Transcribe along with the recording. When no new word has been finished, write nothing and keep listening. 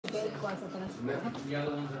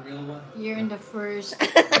yellow one's a real one. You're in the first.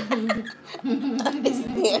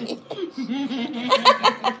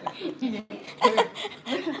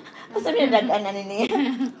 Asa man nadagan niya?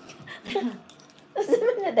 Asa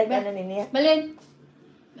man nadagan niya? Balin.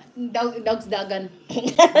 Dogs dagan.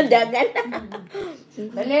 Dagan.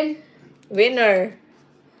 Balin. Winner.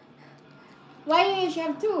 Why do you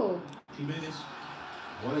have two?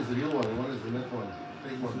 One is the real one, and one is the net one.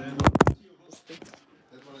 Big one.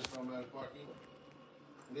 That one is from parking.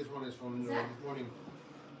 And this one is from this morning.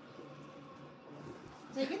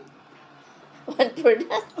 Second? One for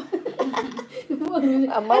that.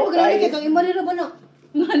 Amaw Ay, maganda kayo. kay imo rin ba no?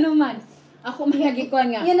 Ngano man. Ako mayagi ko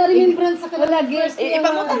nga. Yan na remembrance sa Wala girls.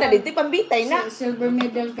 Ipamuta na dito, pambitay na. Silver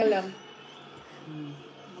medal ka lang.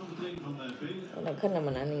 Wala ka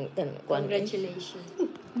naman aning kuan. Congratulations.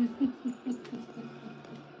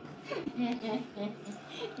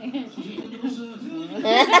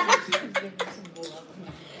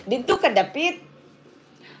 Dito ka dapit.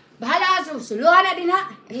 Bahala sa suluhan na din ha.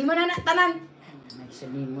 Hindi mo na tanan.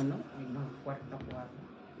 Nagsali mo no. Ay no, kwarta.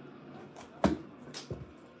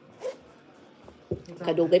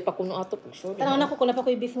 Kadugay pa kuno ato pag sure. Tanaw na ko kung pa ko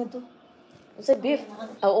yung beef mo to. Sa beef.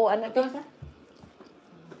 Oo, anak ka.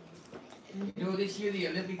 You know, this year the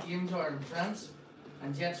Olympic Games are in France,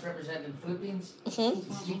 and Jets represented Philippines.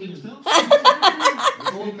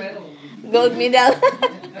 Gold medal. Gold medal.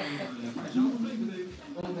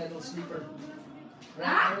 Gold medal sleeper.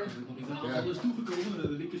 Right?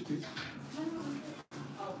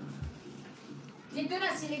 Dito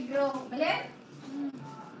na si Ligro. Balik.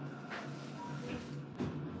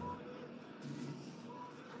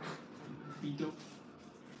 Pito.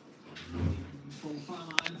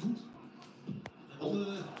 Fofana en voet.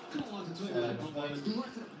 Knal uit de tweede lijn van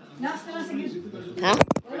Duarte. Last na lang sige. Ha?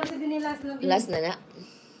 Wala sa din last na. Last na na.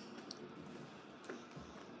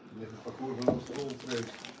 Met het parcours van Amsterdam treedt.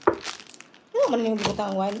 Ano man yung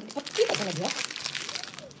butang ang wine? Kita ka na diya?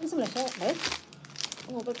 Ano sa siya? Right?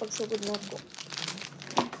 Oo, pa pagsugod na ako.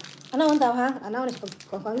 Ano ang tao ha? Ano ang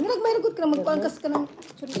pag may ragot ka na magpangkas ka ng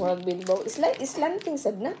World Bilbao. Islanting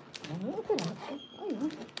sad na. Okay na.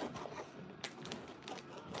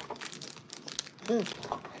 Ayun.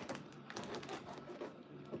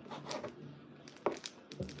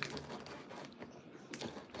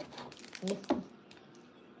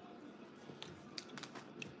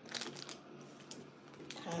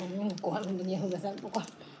 Kuha mo din yung hugasan po ko.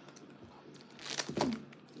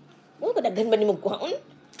 Oo, kadaghan ba ni mo kuhaon?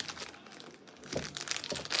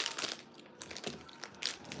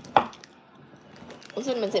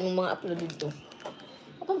 Unsan man sa imong mga upload dito?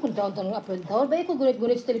 Apang kung taon-taon upload taon, ba ko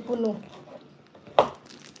gunit-gunit sa telepono.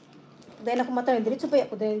 Dahil ako matawin, diretso pa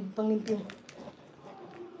ako dahil panglimpyo.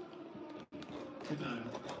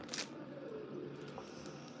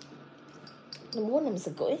 Namuha naman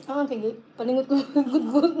sa ko eh. Ang kaya paningot ko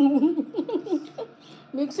good.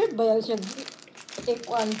 Mixer ba yan siya?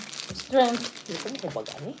 Equal strength. Hindi ko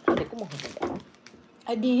makabagani. Hindi ko makabagani.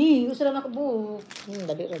 Ay di, gusto lang ako buhok.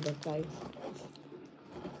 Dali ra daw try.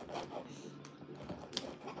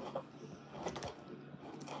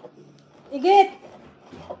 Igit!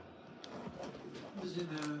 We zijn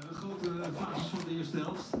een grote fase van de eerste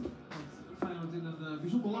helft. Feyenoord in een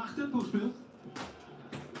bijzonder laag tempo speelt.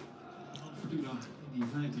 Fortuna in die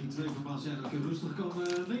 5-3-2 formatie eigenlijk rustig kan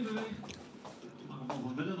meebewegen. Maar een bal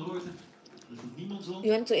van Wellenreuter. Dus op niemands land.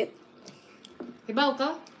 You want to eat? Ibaw ka?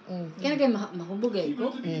 Kaya kayo mahubugay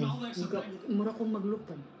ko. Extra Mura kong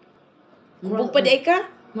maglupan. Hubog pa di ka?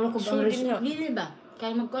 Mura ko Sure bang din na. Dili ba?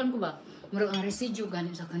 Kaya magkuhan ko ba? Mura ang residue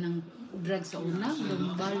ganin sa kanang drugs sa una.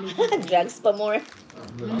 Balik. Drugs pa more.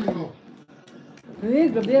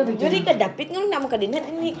 Eh, grabe. Dili ka dapit nga naman ka din na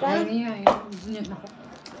dinhi ka. Ay, niya.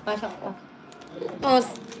 Pasak pa. Os.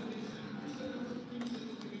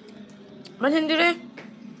 Manhan dire.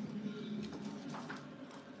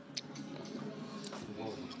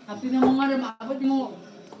 Happy na mga rin maabot mo.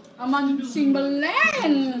 Aman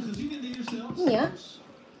simbalen. gezien in de eerste helft. Ja.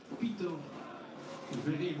 Pito.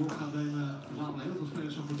 Ver inboord gaat en verzamelen heel veel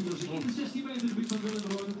spelers van Fortuna. Ze in de 16 meter gebied van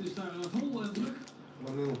Wellenreuter. Het is daar vol en druk.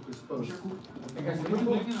 Maar nu nog gespoord. Jacob.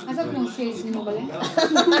 Asa ko ng shades mo balik?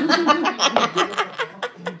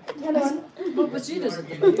 Ano? Pasida sa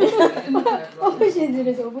Oh, siya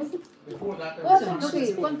dito sa ubos. Before that, there was some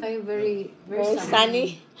Okay, kung kayo very Very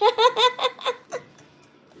sunny.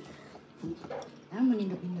 Ano mo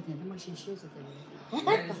nindot-nindot na mag-share sa tayo.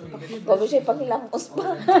 Bago siya pangilangkos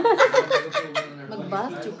pa.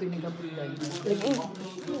 Mag-bath chuk ni gabulan. Lagi.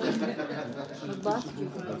 Mag-bath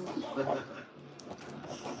chuk.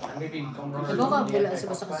 maybe come Diba ka pula sa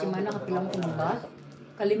basa kasi mana kapilang ko mag-bath?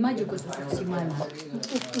 kalima jud ko sa simana.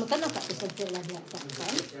 Magkano ka isod sila diha sa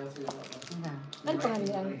kan? Ano pa nga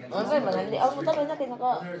niyan? Okay, manali. Ako mo tayo na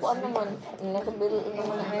kinakakuan naman. Nakabili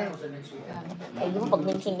naman na hair. Ay, di mo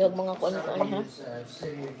pag-mention niya mga kuan ha?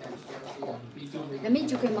 Na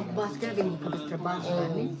medyo kayo magbasa gani ka trabaho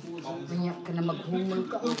gani. Kanya ka na maghumol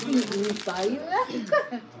ka. Hindi tayo.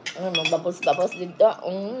 Ano, magbapos-bapos dito.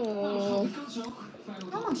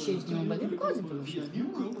 Amang shades niyo balik ko sa tulong shades.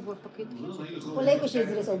 Pakit. Kulay ko siya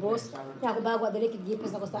dili sa ubos. Kaya ako bago dili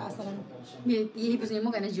kigipos ako sa asa lang. Ihipos niyo mo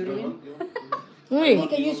kana Julian. Uy, Hindi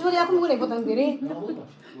kay usually ako mo butang diri.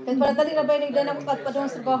 Kaya para dali na ba nagdana ko kat padong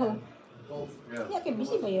sa trabaho. Kaya kay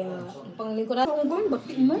busy ba ya? Panglingkod na. Ang gawin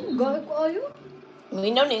bakit man gaay ko ayo.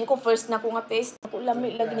 minaw na ko first na ko nga taste. Ako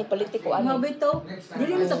lami lagi ni politiko Mga ani. bitaw,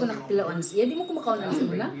 dili na sa ko nakatilawan siya. Di mo ko makaunan sa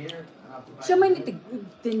una. Siya may nitig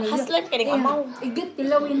tinaya. Hustler ka rin, amaw. Igit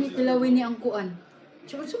tilawin ni ang kuan.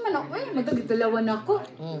 Siya man ako, matag tilawan ako.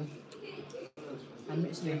 Ano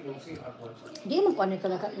siya? Di mo ko ano ka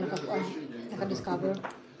naka-discover.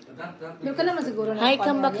 Di ka naman siguro na. Hi,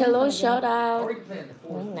 come back. Hello, shout out.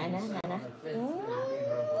 Nana.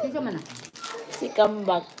 Kaya ka man na. Si come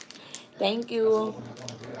back. Thank you.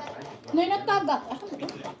 May nagtagak.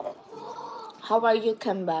 How are you,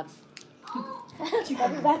 come back?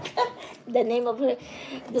 Come back. The name of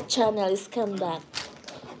the channel is Come Back.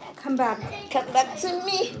 Come back. Come back to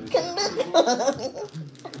me. Come back.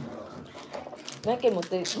 Nakay mo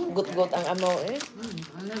tayo, gut-gut ang amaw eh.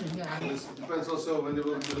 Ano rin yan? Depends also when they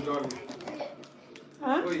go to the garden.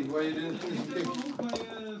 Huh? Wait, why you didn't finish the cake?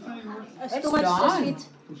 It's It's too much done. sweet.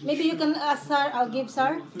 Maybe you can ask Sar. I'll give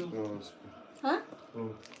Sar. No, it's... Huh?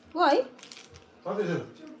 Mm. Why? What is it?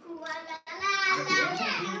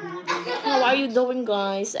 How are you doing,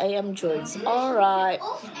 guys? I am George. Alright.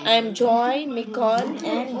 I'm Joy, Mikon,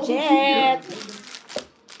 and Jet.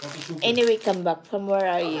 Anyway, come back. From where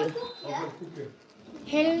are you?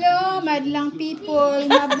 Hello, madlang people.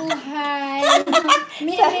 Mabuhay.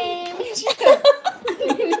 Mimi.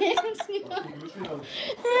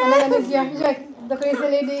 Ano na siya? Check. The crazy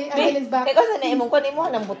lady again is back. Ikaw sana imong kon imo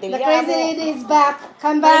ng botilya. The crazy lady is back.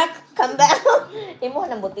 Come back. Come back. Imo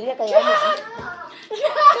ng botilya kaya ano.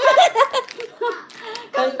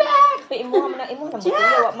 Come back. Imo ng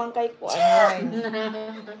botilya wa man kay ko ano.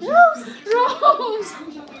 Rose.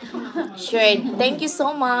 Sure. Thank you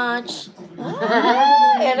so much.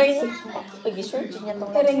 Ering. Pag-share niya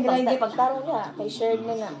tong Ering grinder. pagtarong niya kay share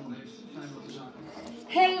na na.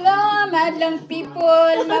 Hello, madlang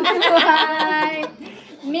people. Mabuhay.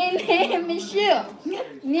 Mimi Michelle.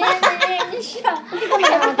 Mimi Michelle.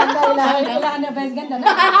 Ang ganda. Wala na ba? Ganda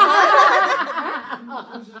na.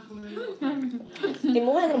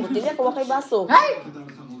 Imo ng botilya ko kay baso. Ay!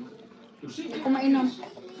 Ako mainom.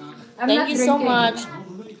 I'm Thank not you so drinking. much.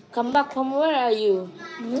 Come back from where are you?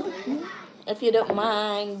 If you don't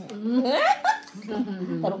mind.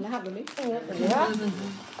 Tarong na habol eh.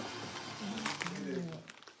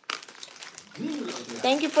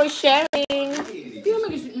 Thank you for sharing. Hindi mo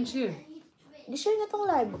mag-share. I-share na tong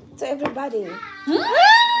live to everybody. Yay!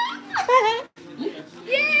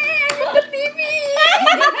 I'm in the TV!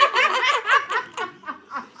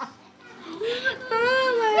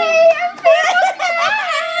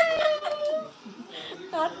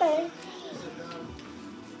 Ate.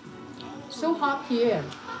 So hot here.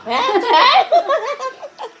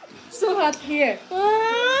 So hot here.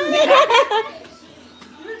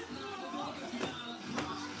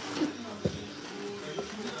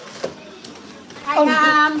 I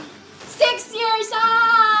am 6 years old!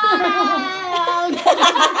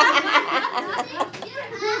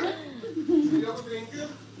 You have a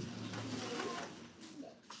drinker?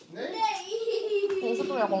 Naisip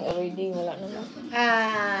ko na akong everyday. Wala naman.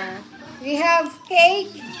 We have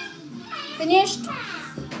cake. Finished.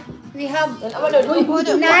 We have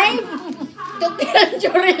knife. Tukil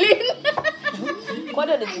Jorilyn. Kuha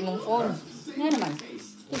na din mong phone. Ano naman?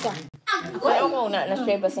 Ika. Kaya ako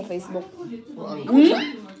na-share ba sa Facebook.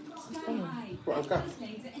 Kuhaan ka.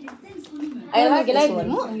 I like this Live one.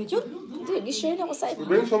 mo ang YouTube. Dude, i-share na ko sa You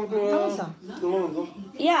bring some to London.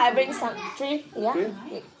 Yeah, I bring some 3. Yeah.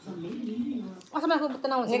 Okay. Asa man ko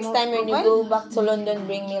tanawon sa Next time when you go back to London,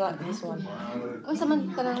 bring me like this one. Asa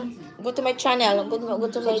man tanawon? Go to my channel. Go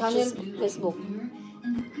to my channel. Facebook.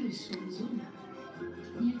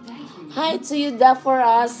 Hi to you,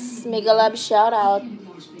 Daforas. Mega love shout out.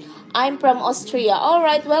 I'm from Austria. All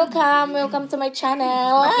right, welcome. Welcome to my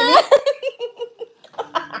channel.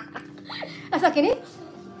 Asa kini?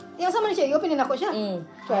 Yung asa man siya, i-open na ako siya.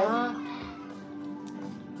 Okay.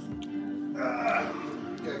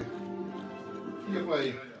 Okay. You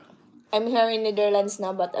play. I'm here in Netherlands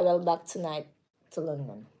now, but I will back tonight. to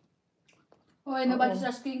London. Oy, nobody's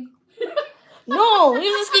asking. No,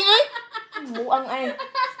 you're asking ay. Buang ay.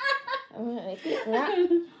 Click nga.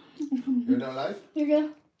 You're now live? You go.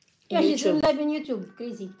 Yeah, she's YouTube. live in YouTube.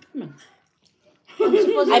 Crazy.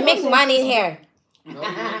 I make money here. No, no,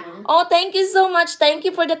 no. Oh, thank you so much. Thank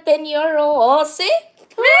you for the 10 euro. Oh, see? Hey,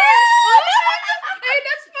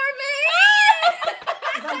 that's for me!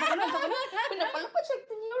 Pinapalapad siya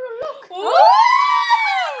 10 euro. Look.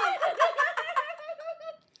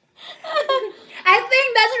 I think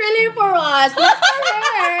that's really for us, not for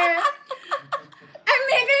her. I'm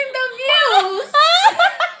making the views.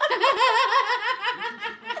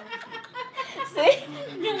 See?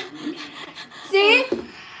 See?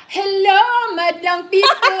 Hello, madlang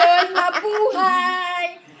people,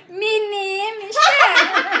 mabuhay. Mini, Michelle.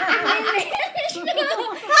 Mini,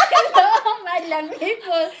 Michelle. Hello, madlang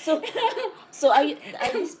people. So are you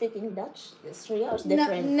speaking Dutch? Austria or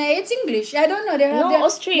different? No, it's English. I don't know. They have No, their,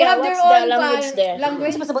 Austria. They have What's their the own language there?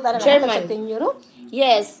 Language. German. 10 euro?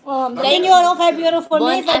 Yes. 10 euro, 5 euro for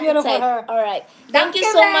me, Bon 5 euro for appetit. her. All right. Thank you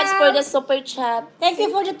so much for the super chat. Thank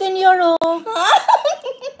you for the 10 euro.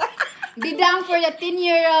 Be down for the 10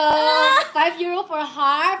 euro. 5 euro for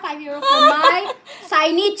her. 5 euro for my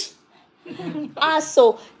signage.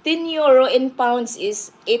 So 10 euro in pounds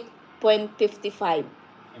is 8.55.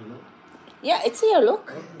 Yeah, it's here,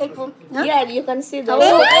 look. Yeah, you can see the 4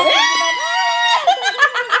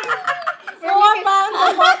 pounds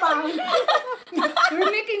or 4 pounds. We're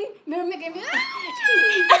making. Thank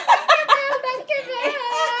you, guys.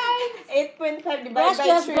 8.5 divided by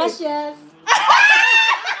Gracias, 3. gracias.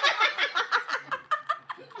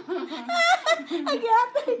 I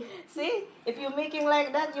got it. See, if you're making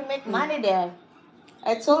like that, you make money there.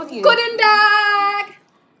 I told you. Guten Tag.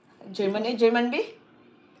 German B?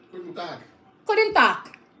 Guten Tag. Guten Tag.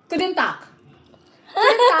 Guten Tag.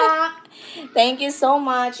 Thank you so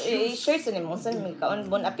much. Sure, sa mo sa may kaon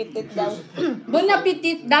bon appetit daw. Bon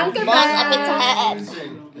appetit. Danke, Bon guys. appetit.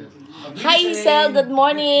 Hi, Isel. Good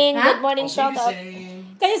morning. Huh? Good morning. Shout out.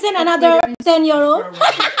 Can you send another 10 euro?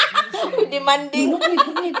 Demanding.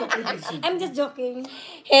 I'm just joking.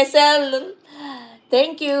 Hazel,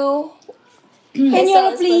 thank you. 10 Hazel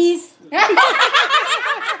euro, is please.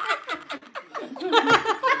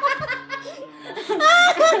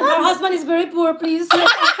 Our husband is very poor, please. Help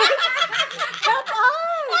us.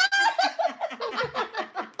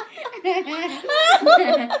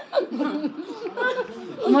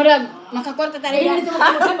 Murag, makakwarta tayo yan.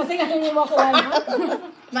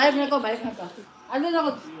 Balik na ko. Ano na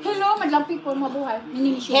ako? Hello, madlang people, mabuhay.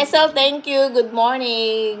 Minimisyon. Hazel, thank you. Good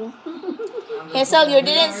morning. Hazel, you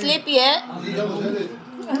didn't sleep yet? Die was het.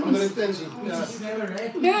 Onder intentie. Ja.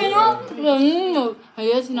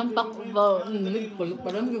 Kaya sinampak ko ba?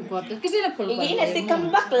 Parang yung kwarta. Kasi nagpulot. Hindi na si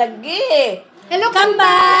comeback lagi. Hello, come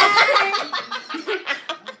back!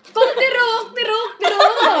 Kung tirok.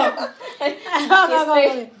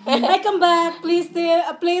 Okay. I come back. Please,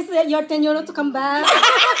 your 10 euro to come back.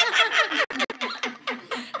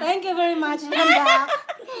 Thank you very much. Come back.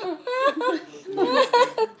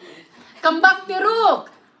 Come back, tirok!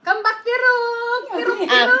 Come back, tirok!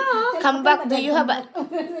 Come back. Do you have a...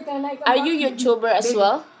 Are you YouTuber as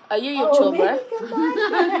well? Are you YouTuber?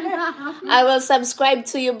 I will subscribe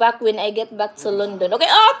to you back when I get back to London. Okay.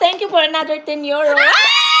 Oh, thank you for another 10 euro.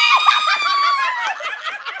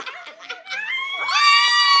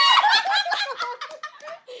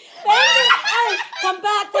 Come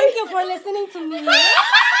back. Thank you for listening to me.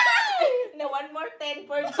 No, one more 10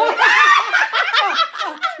 for Joy.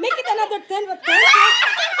 Make it another 10, but thank you.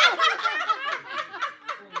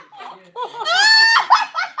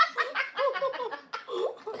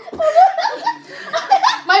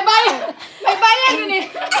 May bayan yun eh.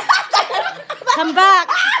 Come back.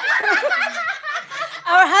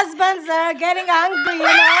 Our husbands are getting hungry, you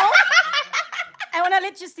know. I want to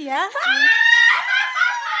let you see, huh?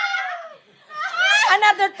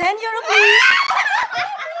 Another 10 euro, please.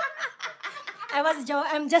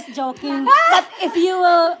 I'm just joking. But if you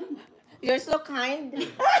will... You're so kind.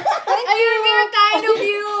 Ayun, very kind of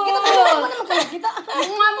you.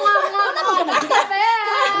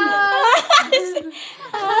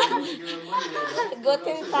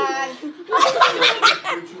 Guten Tag.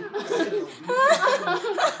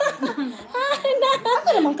 Ano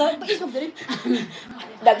naman ka? Isog din.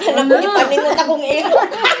 Daghan ako ni paningot akong iyo.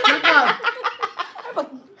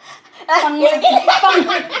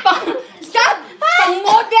 Pang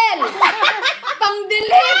model. Pang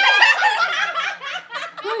delete.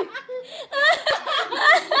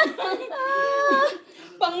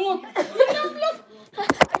 Pang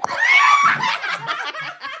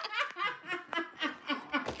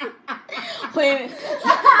Hoy,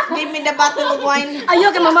 Arwine. Ayo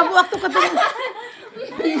kay mamabuak to ka to.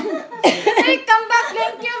 Hey, come back.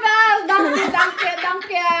 Thank you, Val. Thank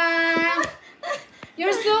you.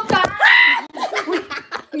 You're so kind.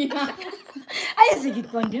 Ay sige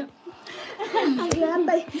ko niya. Ay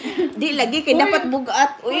atay. Di lagi kay dapat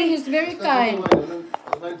bugat. Uy. He's very kind.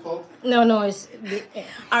 No, it's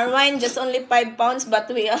Arwine just only 5 pounds but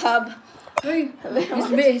we have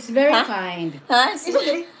He's very kind. ha?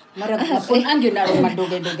 Marag napunan yun na rin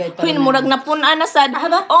madugay-dugay pa. Queen murag na punan na sad. Oh,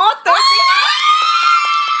 30.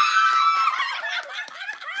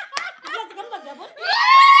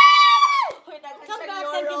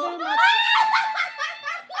 Thank you very much.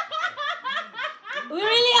 We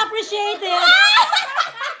really appreciate it.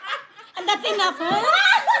 And that's enough, huh?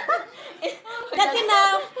 That's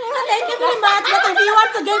enough. Thank you very much. But if you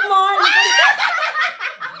want to give more,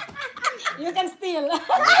 you can steal.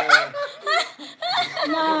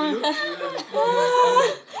 No.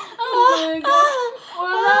 Oh my God.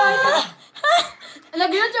 Wala.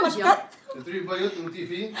 Lagi yun siya. The 3 bayot ng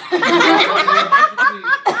TV.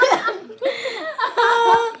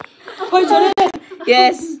 Hoy, Johnny.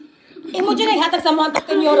 Yes. Imo dyan ay hatag sa mga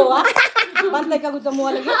takinyoro, ha? Bantay ka sa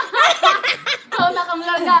mga lagi. Oh,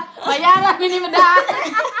 nakamlar ka. Bayaran, minimada.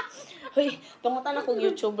 Hoy, pangutan akong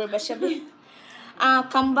YouTuber ba siya?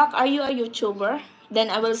 Come back, are you a YouTuber? Then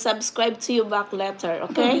I will subscribe to you back later,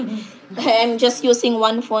 okay? I'm just using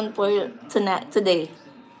one phone for today.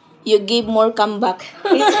 You give more comeback.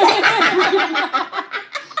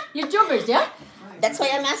 YouTubers, yeah? That's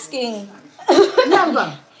why I'm asking.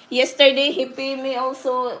 Number. Yesterday, he paid me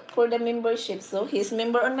also for the membership. So, he's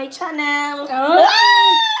member on my channel. Oh.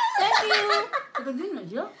 Thank you. Taga din na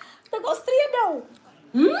siya. Taga-Austria daw.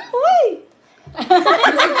 Uy!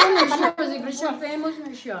 Siguro siya, famous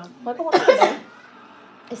na siya. Ba't ko daw?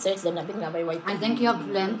 I-search the nabing na by white. I think you have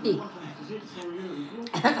plenty.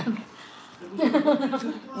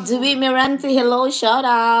 Dewey Mirante, hello, shout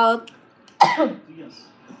out.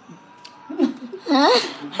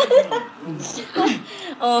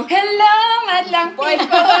 Oh, Hello, madlang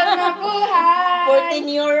people na buhay.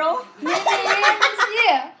 14 euro?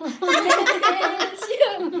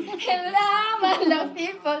 Hello, madlang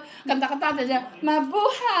people. Kanta-kanta siya.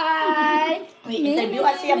 Mabuhay. May interview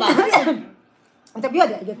siya ba? Interview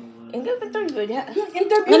ada. Interview dia.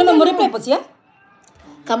 Nga naman mo reply po siya?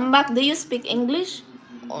 Come back, do you speak English?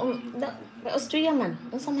 Austria man.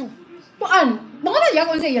 Unsa man? Kuan? Mga na siya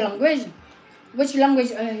kung sa iya language. Which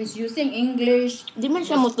language he's using? English? Di man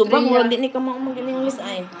siya mutubang, murag di ni ka mo mag-English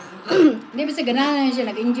ay. Di ba sa ganahan siya,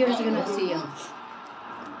 nag-injure sa ganahan siya.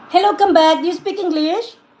 Hello, come back. Do you speak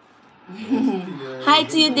English? Hi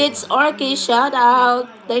to you, Dits Orky, shout out.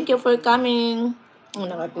 Thank you for coming. Oh,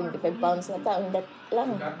 naka 25 pounds na ta, that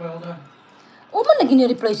lang. O man lagi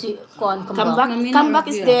ni-reply si Kuan, come back. Come back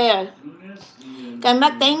is there. Come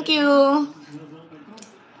back, thank you.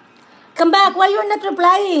 Come back, why you're not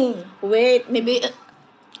replying? Wait, maybe...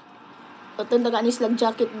 Patanda ka ni silang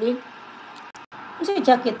jacket, Bling. Ano sa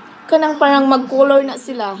jacket? Kanang parang mag-color na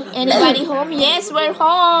sila. Anybody home? Yes, we're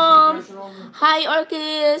home. Hi,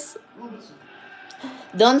 Orchis.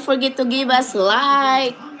 Don't forget to give us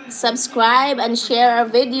like, subscribe, and share our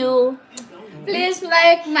video. Please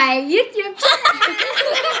like my YouTube channel.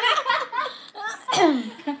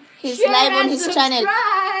 He's Share live on and his channel.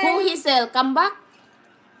 subscribe. Who he sell? Comeback?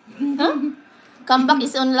 Huh? Comeback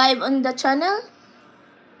is on live on the channel?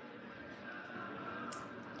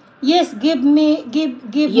 Yes, give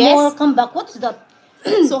Yes. more comeback. What is that?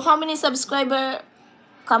 So how many subscriber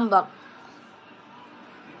comeback?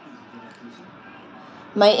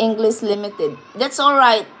 My English limited. That's all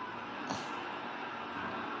right.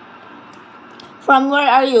 From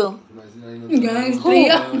where are you? Guys,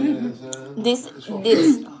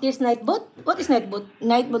 This Night boat? What is night boat?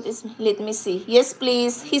 Nightbot is, let me see. Yes,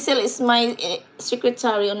 please. Hisel is my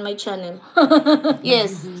secretary on my channel.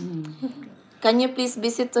 Yes. Can you please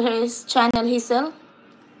visit to her channel, Hisel?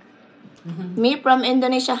 Me from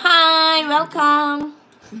Indonesia. Hi, welcome.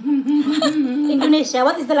 Indonesia.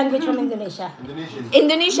 What is the language from Indonesia?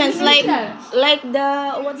 Indonesians like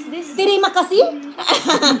the what's this? Terima kasih.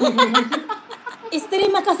 Is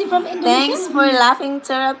terima kasih from Indonesia? Thanks for laughing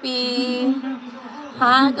therapy.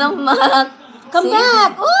 Ha, come back. Come See?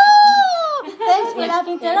 back. Ooh! Thanks for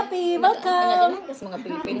laughing therapy. Welcome. Kasi mga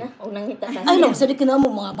Pilipina, unang hita kasi. Ay, lang, sorry ka na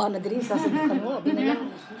mo mga bana diri sa subukan mo.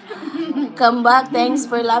 Binalang. Come back. Thanks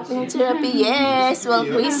for laughing therapy. Yes, well,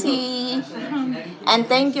 crazy. And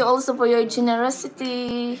thank you also for your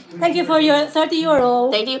generosity. Thank you for your 30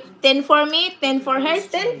 euro. Thank you. 10 for me, 10 for her,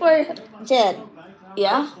 10 for Jet.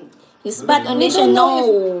 Yeah? His bad We Indonesian, don't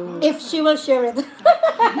know no. if she will share it.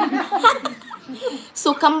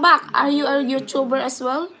 So come back. Are you a YouTuber as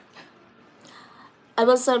well? I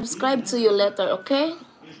will subscribe to you later, okay?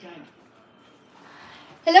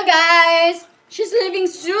 Hello guys! She's leaving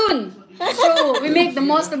soon. So we make the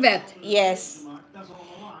most of it. Yes.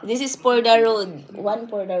 This is for the road. One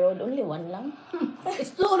for the road. Only one lang. It's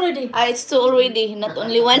two already. It's two already. Not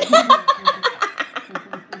only one.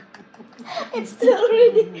 It's two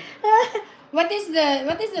already. What is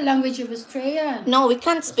the language of Australia? No, we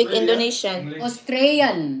can't speak Indonesian.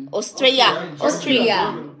 Australian. Austria.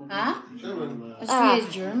 Austria. Huh? German. Austria is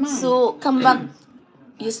German. So, come back.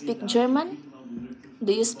 You speak German?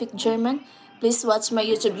 Do you speak German? Please watch my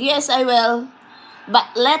YouTube. Yes, I will.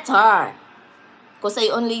 But later. Because I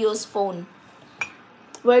only use phone.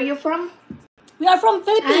 Where are you from? We are from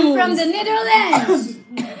Philippines. I'm from the Netherlands.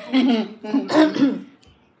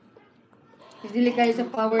 Dili kayo sa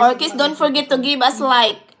powers. Orkis, don't forget to give us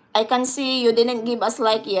like. I can see you didn't give us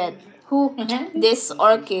like yet. Who? This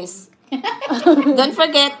Orkis. Don't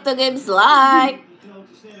forget to give like.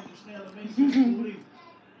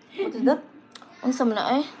 What is that? Unsa man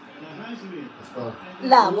na eh? Let's go.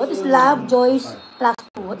 Love. What is love? Joyce plus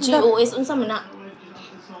two. What's that? GOS unsa man na?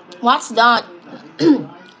 What's that?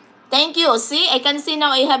 Thank you. See, I can see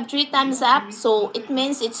now I have 3 thumbs up. So it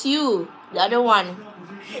means it's you. The other one.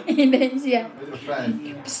 And then siya. Little fan.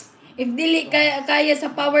 If dili kaya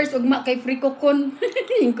sa powers ugma kay free kokon.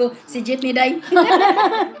 Ko si Jet ni Day.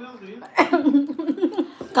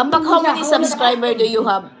 Come back, how many subscribers do you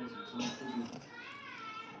have?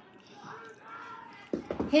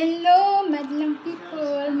 Hello, madlang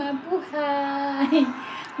people, mabuhay.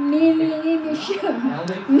 Mimi show.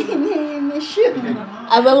 Mimi show.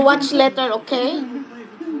 I will watch later, okay?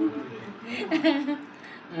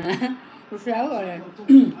 Flower.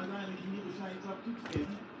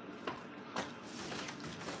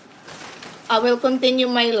 I will continue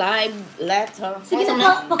my live later. Sige Unsa man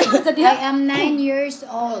na, pakita sa I diha. am 9 years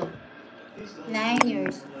old. 9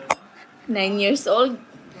 years. 9 years old.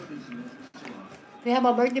 We have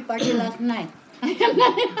a birthday party last night.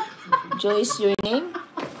 Joyce, your name?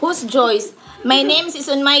 Who's Joyce? My name is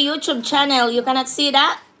on my YouTube channel. You cannot see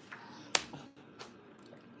that?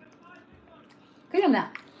 Kaya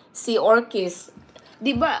na. Si Orkis.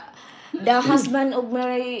 Di ba? The husband of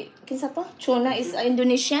Mary, kinsa to? Chona is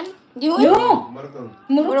Indonesian? Yo! Marathon.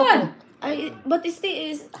 Moroccan. But it still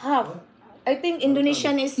is half. I think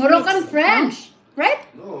Indonesian is Moroccan mixed. French. Right?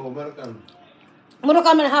 No, American.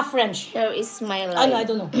 Moroccan man half French. Here is my life. Ano, I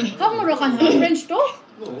don't know. How Moroccan? How French too?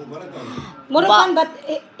 No, American. Moroccan, but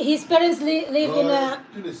his parents live in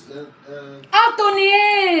Tunis. Ah,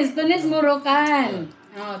 Tunis! Tunis Moroccan.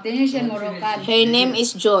 Oh, Tunisian Moroccan. Her name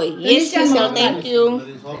is Joy. Yes, Tunisian Crystal, Moroccan. thank you. That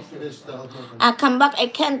is half Tunis, half Moroccan. Come back. I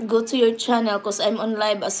can't go to your channel because I'm on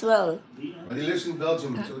live as well. But he lives in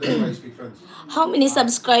Belgium, so that's why I speak French. How many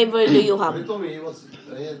subscribers do you But he have? told me he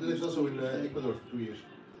lives also in Ecuador for 2 years.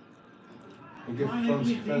 He gives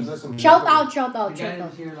French lessons. Shout out, shout out, The shout guy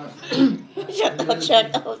out. was here last Shut out,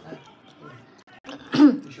 shut out.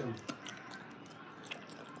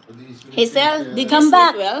 Hazel, did you Come sleep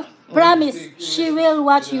back. well? promise she will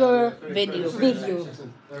watch your Video.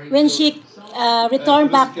 when she return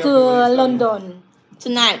back to London.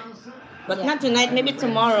 Tonight. But not tonight, maybe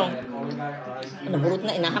tomorrow. Naburot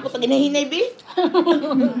na, inaha ko pag inahinay, B.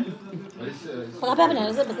 Pagkapa na,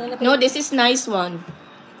 basta No, this is nice one.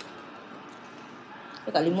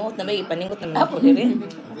 Kalimot na ba, ipaningot naman ako diri.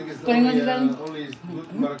 Palingon Only, ka. only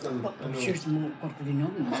good Moroccan. Cheers mo, kwarto din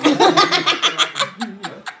ako.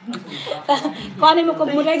 Kung ano mo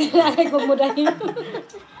kumuday, kailangan kumuday.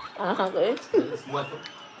 Okay.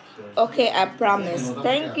 Okay, I promise.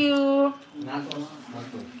 Thank you.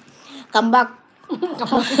 Come back.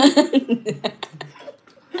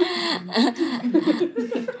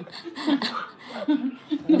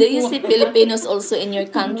 Do you see Filipinos also in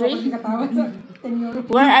your country?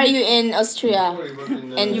 Where are you in Austria?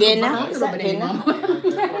 In Vienna? Is that Vienna?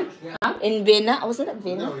 In Vienna? Oh, was that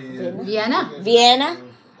Vienna? Vienna. Vienna?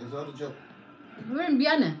 It's not a job. We're in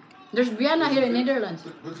Vienna. There's Vienna here in Netherlands.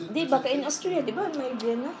 Di ba ka in Austria, di ba? May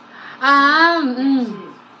Vienna?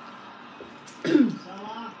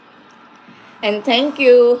 And thank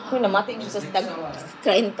you. Uy, namati siya sa tag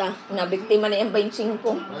 30. Nabiktima na yung 25.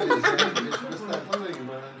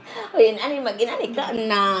 Uy, inani, mag-inani ka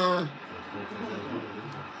na.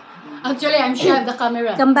 Actually, I'm shy of the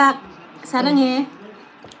camera. Come back. Saranghe.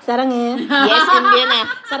 Saranghe. Yes, in Vienna.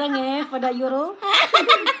 Saranghe for the euro.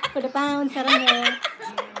 For the pound, saranghe.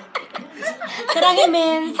 Saranghe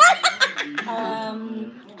means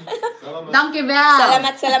Thank you, Val.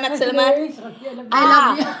 Salamat, salamat, salamat. I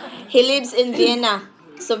love you. He lives in Vienna.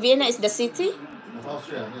 So Vienna is the city?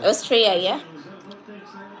 Austria, yeah. Austria, yeah?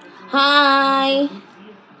 Hi.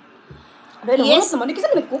 Yes. Yes. Naman, kasi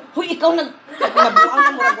naman ko. Huy, ikaw nabuang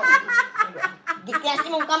na murag. Gikyas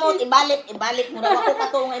imong kamot, ibalik murag ako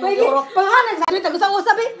katong imong Pwede, turok. pangalan, sabi,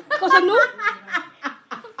 tago-sa-usap eh. Ikaw no?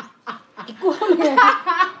 Ikuha mo yan.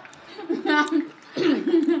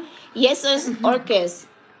 Yes, Orkes.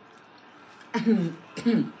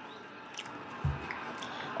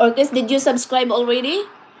 Orkes, did you subscribe already?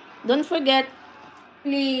 Don't forget.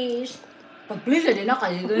 Please. Pag-please, din na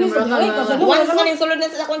kasi. Please, ay, kasi no. Once nga ning sulod na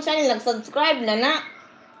sa akong channel, nag-subscribe na na.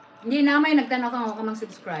 Hindi na may nagtanong ka ako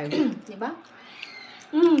mag-subscribe. Di ba?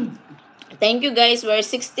 Thank you guys. We're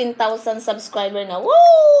 16,000 subscriber na. Woo!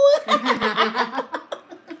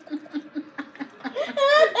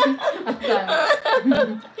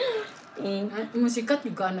 Musikat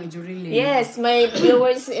yung ka na, Jurili. Yes, my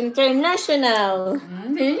viewers international.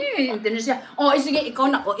 Hindi, Indonesia. Oh, sige,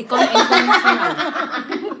 ikaw na international.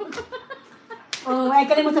 Oh, ay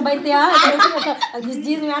ka mo sa 20 ha. Ang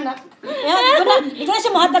gis-gis mo anak. Yan, ikaw na siya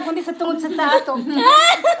mahatag kundi sa tungod sa ato.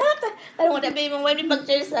 Ano mo na ba yung web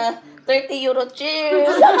pag-cheers sa 30 euro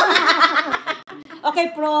cheers? Okay,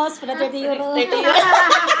 pros, for the 30 euro. 30 euro.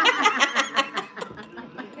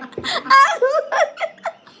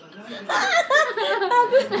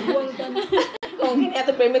 Kung hindi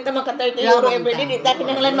natin permit na maka 30 euro everyday, di tayo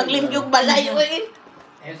kinanglan maglimbyog balay.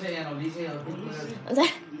 Ese ya no dice.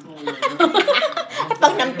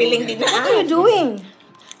 Pag nampiling din What na. are you doing?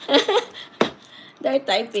 They're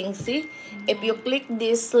typing, see? If you click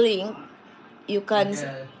this link, you can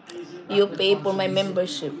you pay for my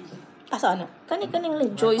membership. Asa ano? Kaning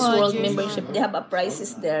like Joyce World membership, they have a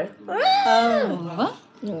prices there.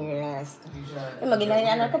 Yes. Eh,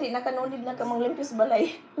 maginayaan ka, di na kanunid na ka manglimpis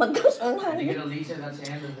balay. Magkasunan.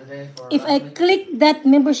 If I click that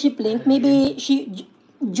membership link, maybe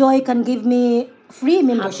Joy can give me free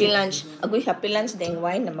Happy membership. lunch. Agoy, happy lunch ding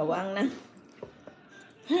wine na mawang na.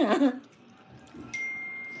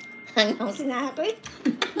 Hanggang sinabi.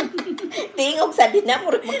 Tingog sa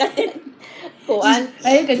dinamurag magkasin. Kuan.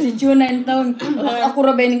 Ay, kasi June 9 taon. Ako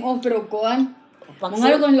rabening offer o kuan.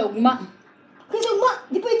 Mga ko nila ugma. Kasi ma,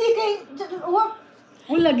 di pwede kay work.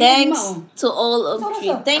 Wala, ugma Thanks oh. to all of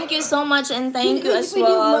you. Thank you so much and thank you as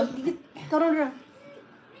well. Karon ra.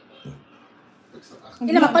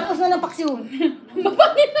 Ina mapanos na ng paksiw.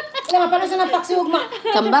 Ina mapanos na ng paksiw ugma.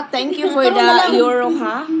 Come back. Thank you for the euro,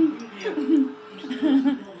 ha?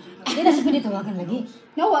 Di na siya pwede tawagan lagi.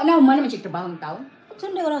 Nawa, man naman siya trabahong tao.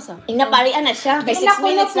 Saan na rasa? Inaparian na siya. Kay 6 Kaya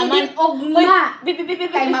minutes naman. Ugma. Bibi.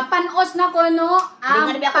 Kay mapanos na ko no,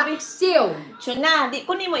 ang Di nga na ako, paksiw. Chuna, di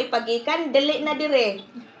ko ni mo ipagikan. Dili na dire.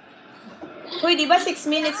 Hoy, di ba 6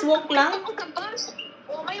 minutes walk lang?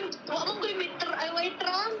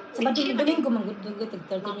 Sa bading ko manggudugod tag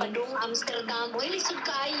 30 minutes. Mapadung Amsterdam. Uy, lisod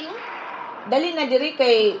kayo. Dali na dire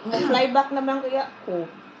kay mo fly back naman kaya ko.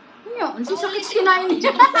 Nyo, ang sakit sa kinain niya.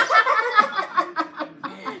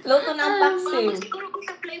 Loto na ang paksiw. Siguro kung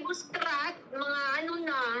sa Playbus Strat, mga ano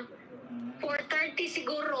na, 4:30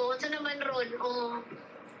 siguro. Sa naman ron, oh.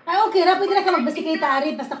 Ay, okay ra, pwede na ka magbasikleta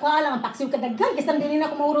ari, basta ko lang ang paksiw kadaghan, kasi hindi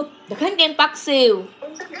na ako maurot. Daghan kayong paksiw.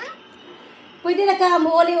 Unsa ka? Pwede na ka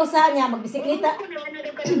muuli usa niya, magbisikleta. Kung na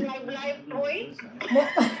ka ng live, boy.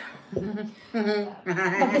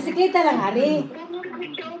 Magbisikleta lang ari.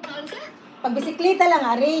 Ikaw ba ka? Pagbisikleta lang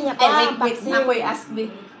ari, niya pa Ay, ang wait. paksiw. Ako'y ask me.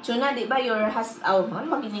 Chuna, di ba your husband,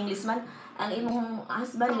 mag-in-English man, ang imong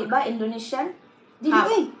husband, di ba, Indonesian? Di ba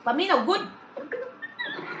eh? Paminaw, good.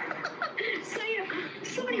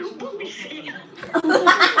 Sa'yo hubog ni siya.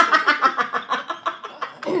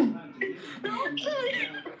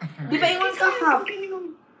 Di ba ingon ka half?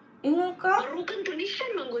 Ingon ka? Marukan Tunisian,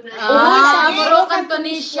 mangguna. Moroccan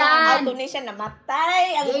Tunisian. Tunisian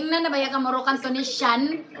namatay. Ingnan na ba yung Moroccan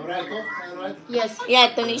Tunisian? Alright, ko? Alright? Yes. Yeah,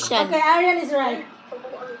 Tunisian. Okay, Arian is right.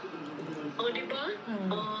 Oh, di ba?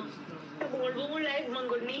 Oh. Bungol-bungol live,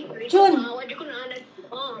 mangguni. Chun. Wadi ko na anak.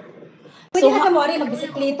 Oh. Pwede na ka mo ari,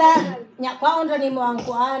 magbisikleta. Nya, kwaon ra nimo ang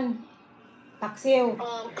kuan. Paksiw.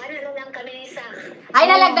 Ano na lang kami isa. Ay,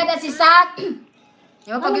 nalagdada si Sak.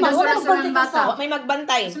 Yung pag Ano man, wala inusura akong ng bata. Wa may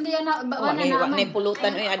magbantay. Sundi yan na, Wa wala may na naman.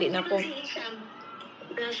 pulutan oy adik nako. Si Isham.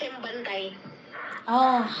 Na siyang bantay.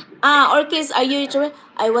 Oh. Orkis, are you sure?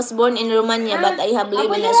 I was born in Romania but I have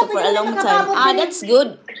lived in Asia for a long time. That's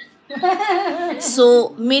good.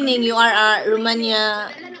 So, meaning you are a Romania,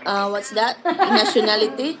 what's that?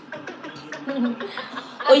 Nationality?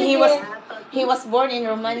 Oh, he was born in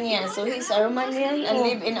Romania. So, he's a Romanian and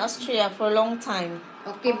live in Austria for a long time.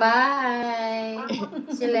 Okay, bye.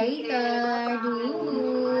 See you later.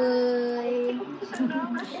 Duy.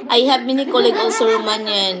 I have many colleagues also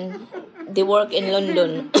Romanian. They work in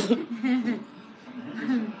London.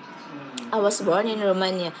 I was born in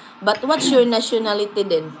Romania. But what's your nationality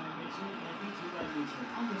then?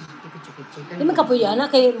 Di man kapuyana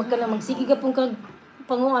kay magkana magsige ka pong kag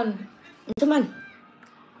panguan. Ito man.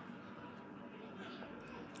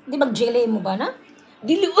 Di mag-jelly mo ba na?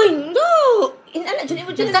 Dili, uy, no! Inana, dyan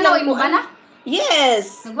mo dyan. Nagtanawin mo ba na?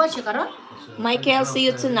 Yes! Nag-watch ka karon? Michael, see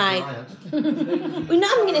you tonight. Uy,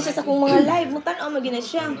 naam gina siya sa akong mga live. Mutanaw mo gina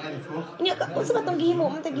siya. Inya ka, kung sa batang gihimo,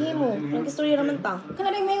 manta gihimo. Nag-istorya naman ta. Kana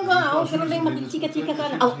rin mayo ka, kana rin makichika-chika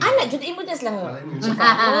ka na. Aw, ana, dyan mo dyan lang.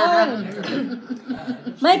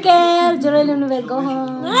 Michael, Jorel Novel, go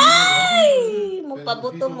home. Ay!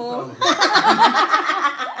 Magpabuto mo.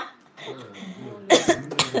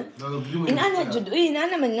 Inana, jud. Uy,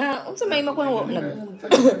 inana man nga. Unsa may makuha nag...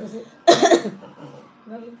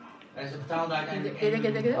 Als je betaalt uiteindelijk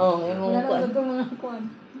Oh, yung mga kuan. Nalagod ko mga kuan.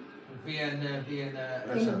 via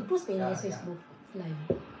Post kayo sa Facebook live.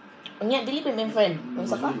 Unya, dili pa may friend.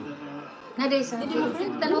 Unsa ka? Na day sa.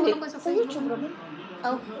 Tanong ko sa YouTube ra.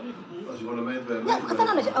 Aw, Als je gewoon een meter Ya,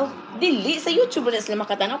 katanaw na siya. Aw, dili sa YouTube na sila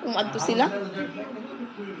makatanaw kung adto sila.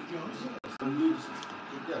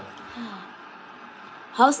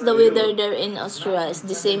 How's the weather there in Austria? Is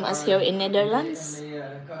the same as here in Netherlands?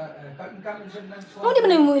 mo di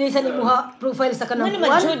man mo ilisan ni muha profile sa kanang Ano man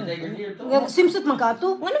kuan? jud? Nga swimsuit man ka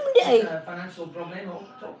ato. Ano man di ay? financial problemen ook,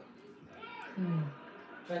 toch?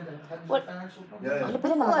 Twente, hebben What? ze financial problemen? Ja, ja. Ano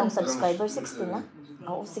pala na akong subscriber? 16 na?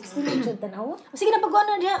 Oo, 16 na jud tanaw. Sige na pagkuan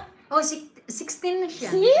na diha. Oh, 16 na siya.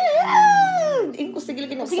 Yeah! Hindi ko sige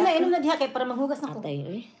lagi na. Sige na inom na diha kay para manghugas na ko. Atay,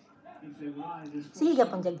 eh. Sige ka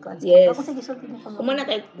pang jag kuan. Yes. Ako sige sulti mo pang. Kumana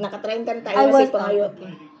kay naka-train kan tayo I kasi was pangayo.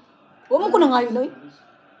 Wa mo ko na ngayon oy.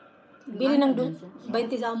 Bili ng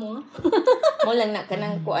 20 sa amo ha. Mo lang na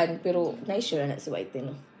kanang kuan pero na-sure na si Whitey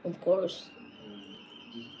no. Of course.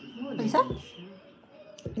 Isa?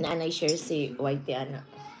 Na na-share si Whitey ana.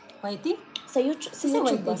 Whitey? Sa YouTube, sa Si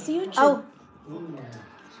YouTube ba? Whitey. Sa YouTube. Aw.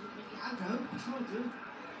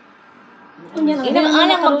 Unya na. Ina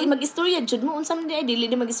ana mag-istorya jud mo unsa man di ay dili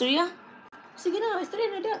di mag-istorya. Sige na,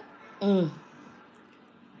 istorya na diha.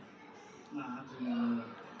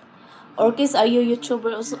 Orkis, are you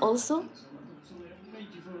YouTuber also?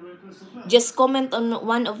 Just comment on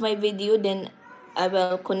one of my video, then I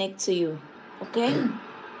will connect to you. Okay?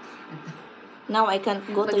 Now I can't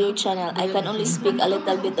go to your channel. I can only speak a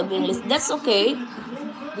little bit of English. That's okay.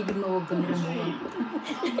 Di gid mo og mo.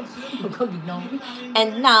 Ug ginaw.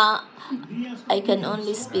 And now I can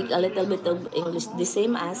only speak a little bit of English, the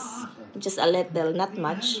same as just a little, not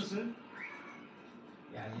much.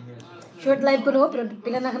 Short live ko no, pero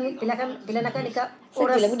pila na ka ni ka Sige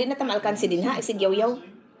oras. lang, hindi na tama alkansi din ha. Sige, yaw-yaw.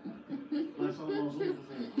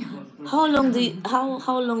 How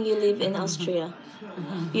long you live in Austria?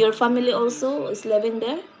 Your family also is living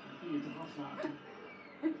there?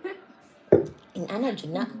 In ana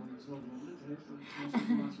jud na.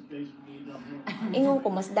 Ingon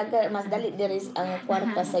ko mas dali diri ang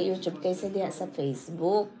kwarta sa YouTube kaysa diha sa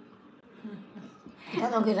Facebook.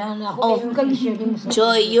 Ano kailangan na ako Oh. kayo kag-share din mo sa.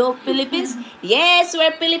 Joy, you Philippines? Yes,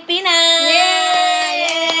 we're Filipinas! Yay!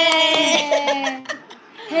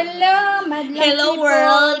 Hello, madlang Hello, people.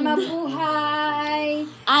 world. Mabuhay.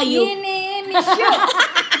 You. Nini, Mishu.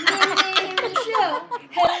 Nini, Mishu.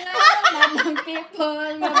 Hello, madlang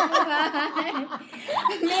people. Mabuhay.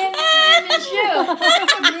 Nini, Mishu.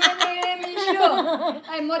 Nini, Mishu.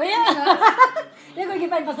 Ay, mo din na. Hindi ko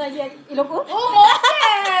gipan pa sa ilok ko. Oh,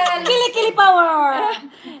 model. Kili power.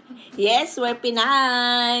 Yes, we're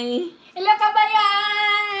Pinay. Hello,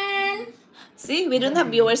 kabayan. See, we don't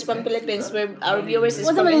have viewers from Philippines. Our viewers is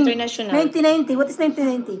What's from the meaning? international. 1990. What is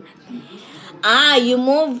 1990? You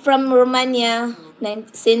moved from Romania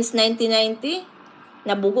since 1990?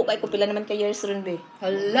 Nabugo kay ko pila naman ka years ron be.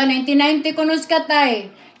 Hala, 1990 kunos ka tay.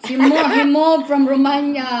 He moved from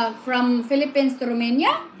Romania, from Philippines to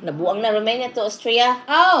Romania? Nabuang na Romania to Austria.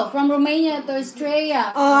 Oh, from Romania to Australia.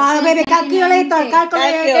 Oh, baby, calculator.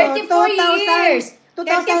 34 years.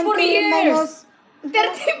 2010 minus 34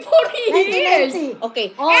 years. 1990. Okay.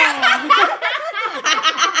 Oh.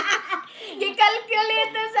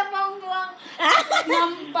 Gikalculate sa mangwang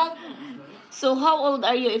nampak. So how old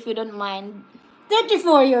are you if you don't mind?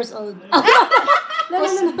 34 years old. No.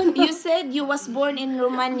 You said you was born in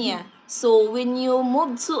Romania. So when you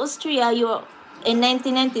moved to Austria, you're in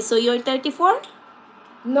 1990. So you're 34?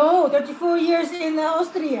 No, 34 years in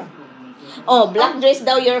Austria. Oh, black dress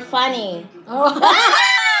daw, you're funny. Oh.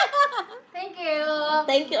 Thank you.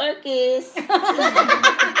 Thank you, Orkis.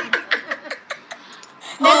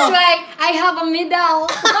 That's why I have a medal.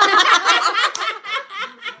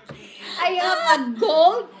 I have a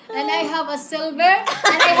gold, and I have a silver,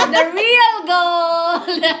 and I have the real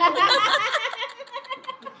gold.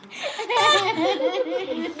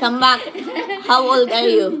 Come back. How old are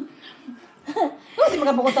you? Kasi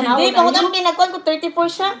magabukutan na. Di, pangutan mo kinagkuhan ko, 34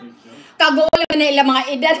 siya. Kagol na ilang mga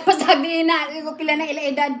edad. Masabi na, pila na ilang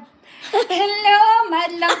edad. Hello,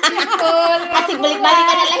 madlang people. Kasi balik-balik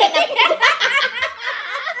ka na lang.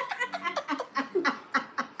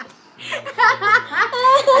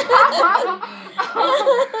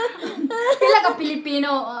 Pila ka Pilipino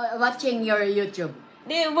watching your YouTube?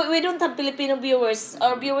 We don't have Filipino viewers.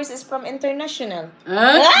 Our viewers is from international.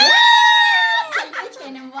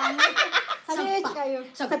 Salit kayo.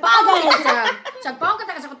 Sagpaon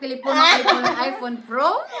ka sa telepono iPhone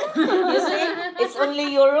Pro? You see? It's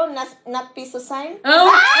only euro, not peso sign.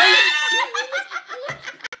 Oh.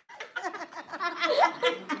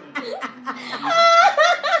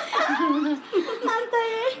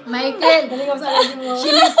 Michael,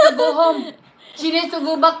 she needs to go home. She needs to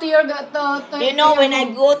go back to your You know, when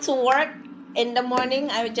I go to work in the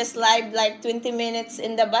morning, I would just live like 20 minutes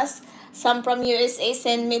in the bus. Some from USA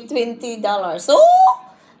send me $20. So,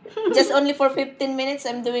 just only for 15 minutes,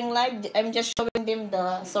 I'm doing live. I'm just showing them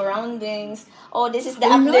the surroundings. Oh, this is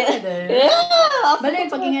the update. Yeah.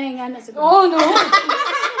 Balik pagingana sa Oh, no.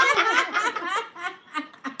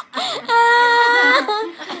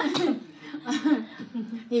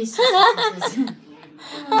 Yes.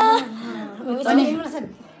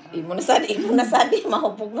 Imo na sad,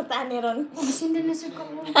 mahupog na tani ron. Sinda na sa ko.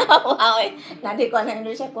 Wow, nadi ko na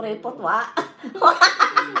siya ko report wa.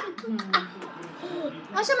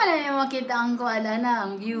 Asa man na makita ang kuala na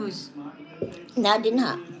ang views. Nadi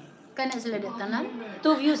na. Kana sila datanan?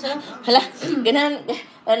 2 views lang. Hala, ganan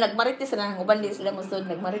nagmarites na uban di sila musud,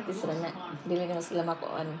 nagmarites na. Dili na sila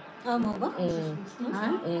makuan. Mo ba? Ha?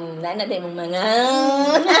 Na day mong mga.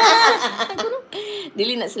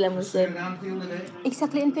 Dili na sila musud.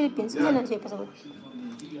 Exactly in Philippines. Ano na siya pasabot?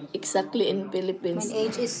 Exactly in Philippines. My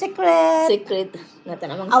age is secret. Secret.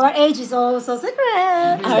 Natanamang Our age is also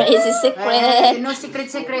secret. Our age is secret. No secret.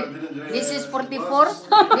 This is 44.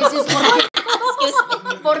 This is 40. Excuse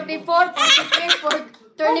me. 44,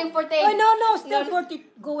 43, turning 48. Oh, no, still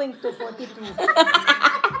 40, going to 42.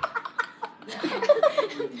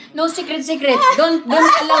 No secret. Don't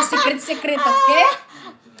allow secret, okay?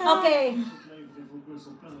 Okay.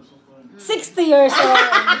 60 years old.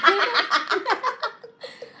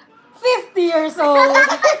 50 years old.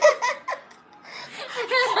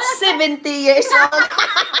 70 years old.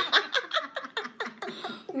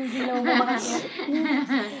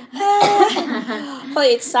 Oh,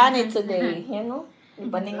 it's sunny today. You know?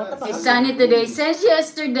 It's sunny today since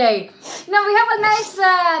yesterday. Now we have a nice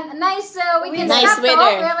weekend Nice stop,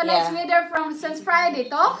 weather, We have a nice yeah. weather from since Friday,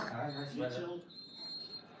 toch? Nice weather.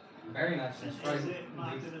 Very nice since Friday.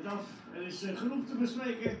 Maakt inderdaad. Er is genoeg te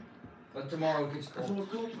bespreken. But tomorrow gets cold. Voor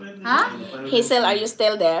Klopp en Huh? Hazel, are you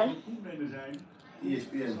still there? goed mee zijn.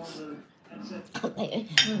 ESPN.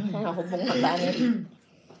 Hubong na tani.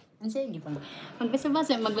 Sige pa.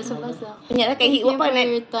 Magbasa-basa. Kunya kay hiwa pa na.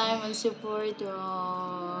 your time and support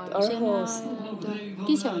Our host.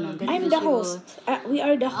 Kisaw na. I'm the host. We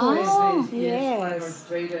are the host. Oh, yes.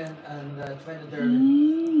 Trade and 23rd.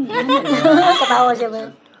 Katawa siya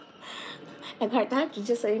ba? Nag-heart-heart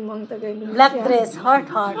dyan sa imong tagay. Black dress, heart.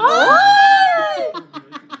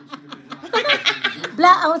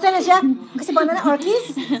 Black, ano saan na siya? Kasi ba na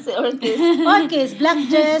orchis? Si Ortiz. Orchis, black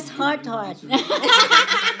dress, heart.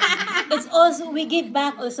 It's also, we give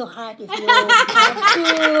back also heart if you have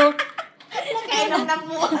to. Nakainom ng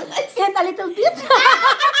buwan. Send a little bit.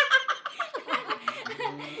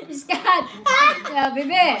 Scott! Yeah,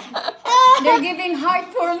 baby. They're giving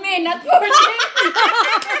heart for me, not for them.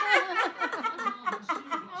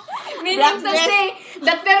 Meaning to dress. say,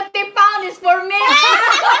 the 30 pound is for me.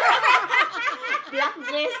 Black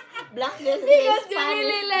dress. Because they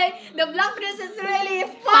really like, the black dress is really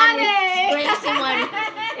funny. Crazy one.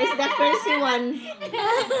 It's the crazy one.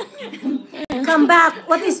 Come back.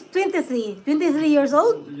 What is 23? 23 years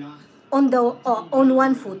old? On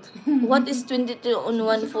one foot. What is 22 on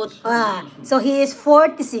 1 foot? So he is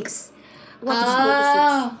 46. What is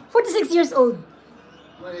 46? 46 years old.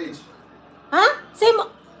 What age? Huh?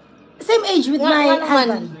 Same age with my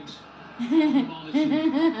husband.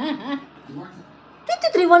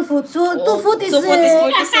 23 1 foot. So 2 foot is 2 foot is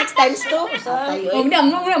 46 times 2. So tayo Huwag na,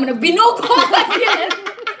 binog ko.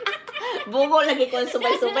 bugo lagi ko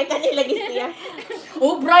subay-subay kanila lagi siya.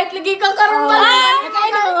 Oh, bright lagi ka karon man.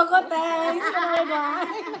 Nakainom ako, thanks.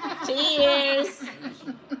 Cheers.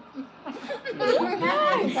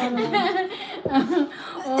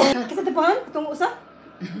 Kasi tapan, itong usa.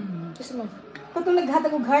 Gusto mo? Katong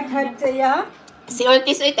naghatag og heart siya. Si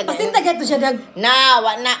Ortiz oy taga. Pasin taga to siya dag. Na,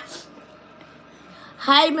 wa na.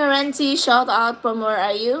 Hi, Mirenti. Shout out from where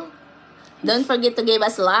are you? Don't forget to give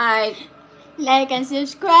us like. Like and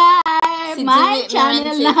subscribe Si my Jimmy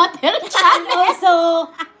channel, Mirante. not her channel. Also,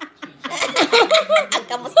 Ang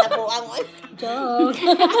kamusta po ang joke.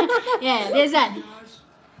 Yeah, this one.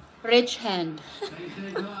 Rich hand.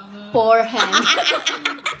 Poor hand.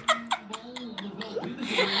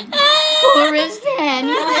 Poorest hand.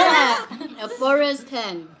 Yeah. A poorest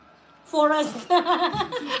hand. Forest.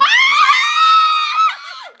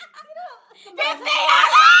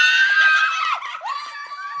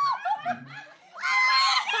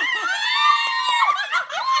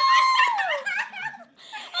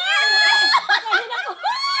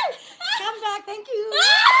 Come back, thank you.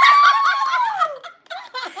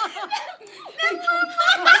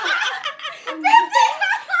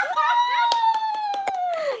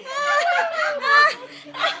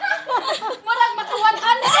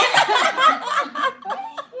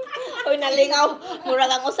 Uy, nalingaw.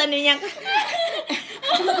 Murag ang usan niya.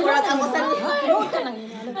 Murag ang usan niya.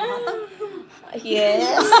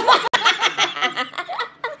 Yes.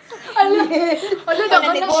 Ano,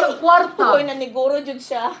 dagan na siya kwarta. Uy, naniguro jud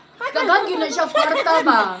siya. Dagan na siya kwarta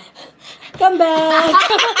ba? Come back.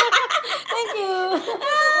 Thank you.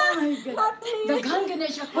 Dagan na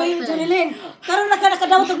siya Uy, kwarta. Jonilyn, karon na ka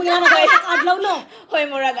nakadawat ng mga anak sa adlaw no. Hoy,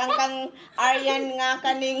 murag ang kang Aryan nga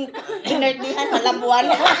kaning inerdihan malabuan.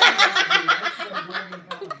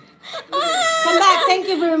 Come back, thank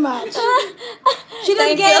you very much. She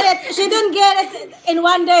didn't Thank get you. it. She didn't get it in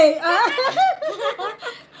one day.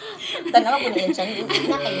 Tanaw ko na yun siya.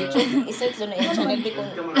 Na kay YouTube. I-search doon na yun siya. Nagdi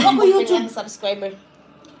kong Ako YouTube. ang subscriber.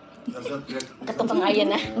 That's not connected. Katupang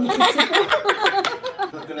Aryan na.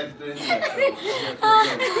 Not connected to internet.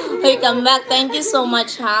 Hey, come back. Thank you so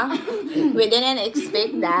much, ha? We didn't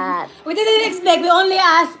expect that. We didn't expect. We only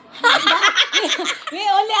asked. We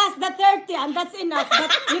only asked the 30 and that's enough.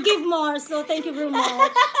 But you give more, so thank you very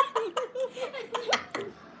much.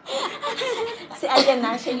 Si Aryan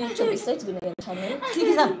na siya YouTube. I-search doon na yun channel.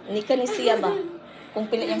 Sige sa. Nika ni siya ba? Kung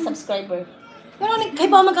pila yung subscriber. Pero kay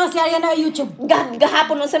ba man si Arya na YouTube?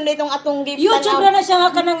 Gahapon nung Sunday itong atong gift. YouTube na siya nga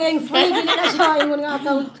kanang yung free. Hindi na siya yung mga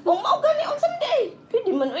account. Kung mau gani on Sunday. Pwede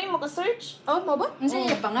man uy maka-search. Oh, mo ba? Ang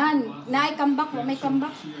saya pangan. Naay comeback, may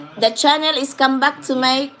comeback. The channel is come back to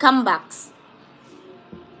my comebacks.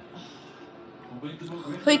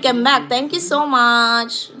 Huy, come back. Thank you so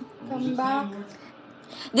much. Comeback.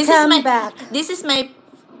 This Come is my back. This is my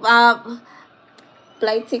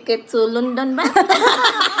flight ticket to London ba?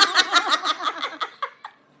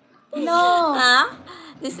 No. Huh?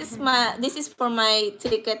 This is for my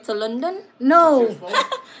ticket to London. No.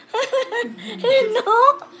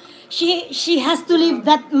 No. She has to leave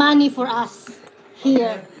that money for us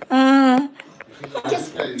here.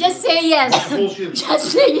 Just say yes. Bullshit.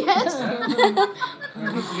 Just say yes.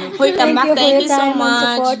 Huy, come back. Thank you so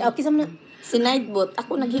much. Okay, sa Si Nightbot,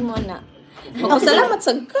 ako naghimo na. Salamat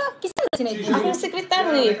sa ka. Kisa na si Nightbot. Ako yung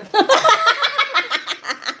secretary.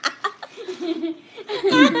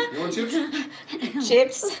 You want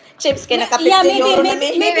chips? Chips kay nakapit Yeah, yung euro na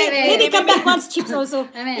maybe come back once chips also.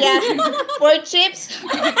 Yeah. 4 chips.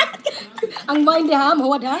 Ang mind ha,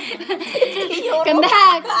 huwad ha. Come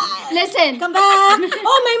back. Listen. Come back.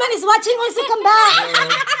 Oh, my man is watching also. Come back.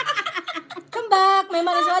 Come back. My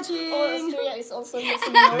man is watching. Oh, Australia is also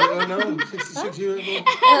using No, 66 years old.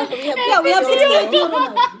 Yeah, we have 68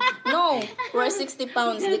 euro now. No, we're 60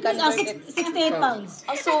 pounds. They can Oh, convert it. 68 pounds.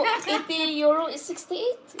 Also, 80 euro is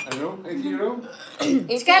 68. I know, 80 euro.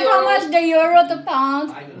 80 Scan how much the euro to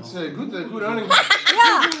pound. It's a good earning.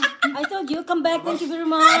 Yeah. I told you, come back. Thank you very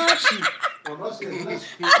much. For us, it's less.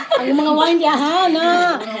 Ang mga wine di ha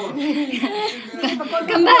na.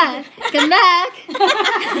 Come back. Come back.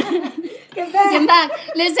 Come back.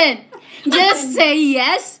 Listen. Just say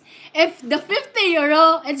yes. If the 50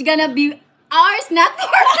 euro, it's gonna be ours, not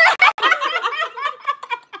yours.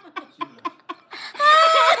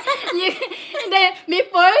 Then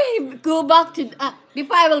before he go back to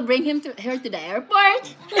before I will bring him to her to the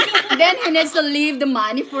airport, then he needs to leave the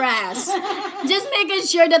money for us. Just making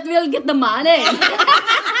sure that we'll get the money.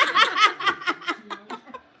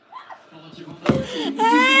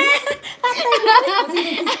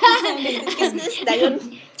 Kiss dayon.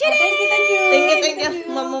 Thank you. Thank you.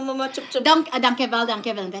 Mama chup chup.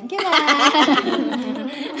 Dankjewel.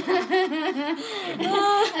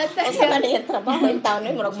 O sa man yung trabaho yung taon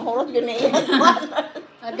ay murag mahurot yun na iyan.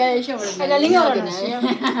 Okay, sure. Nalingaw na siya.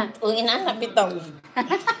 Ung inanap itong.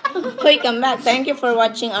 Hoy, come back. Thank you for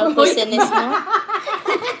watching our Cusinis, no?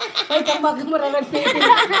 Ay, come back mo rin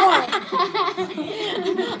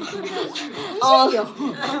Oh,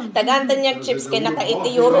 tagantan niya chips kay naka 80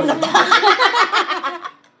 euro na ta.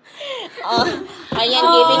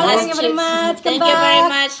 very much. Come Thank you very back.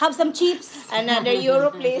 much. Have some chips. Another euro,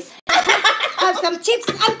 please. Have some chips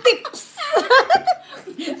and tips.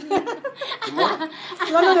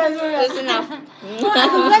 That's enough.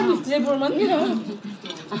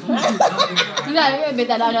 Hindi,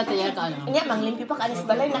 bita na natin yan ka, ano. Nya, manglimpi pa kanis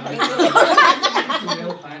balay na kayo.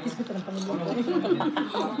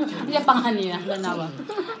 Hindi, panghani na, ganawa.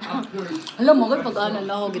 Alam mo, pag ano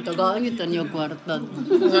na ako, gitagaan ito niyo kwarta.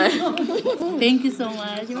 Thank you so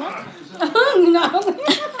much.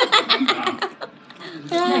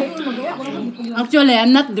 Actually,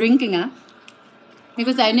 I'm not drinking,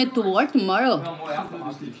 because I need to work tomorrow.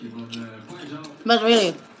 But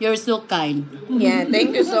really, you're so kind. Yeah,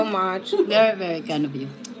 thank you so much. Very, very kind of you.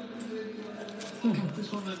 Het is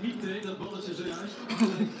van Miete, dat balletje zojuist.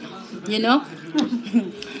 You know,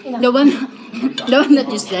 the one that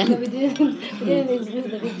you said.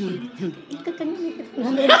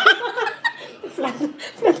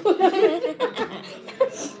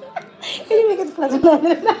 Can you make it flat?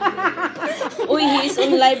 Uy, he's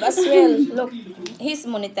on live as well. Look, his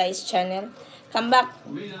monetized channel. Come back.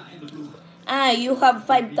 You have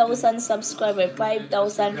 5,000 subscribers.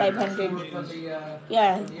 5,500.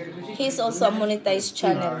 Yeah, he's also a monetized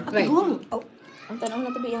channel. Right. Ang tanong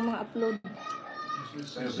na tabi yung mga upload.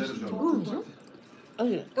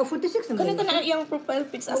 Ay, Oh, 46 kani naman. ka na yung profile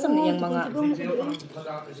pics. Asam na yung mga...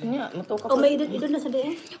 Nya, matuka Oh, pa. may edit na sa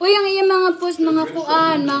din. Uy, ang iyong mga post, mga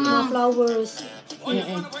kuan, mga... Mga flowers.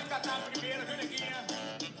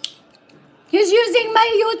 He's using my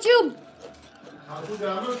YouTube.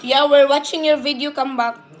 Yeah, we're watching your video. Come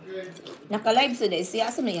back. Naka-live sa day. Siya,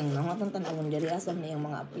 asam na yung mga tantanawon diri. Asam na yung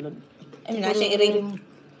mga upload. I mean, siya i-ring.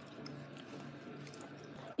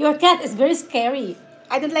 Your cat is very scary.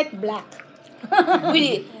 I don't like black.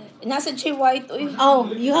 Wait, nasa siya white. Uy. Oh,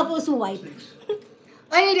 you have also white.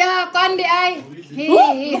 Ay, kuan di ay.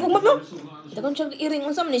 Dagan siya i-ring.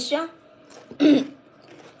 Unsa man ni siya?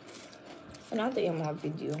 Ano ito yung mga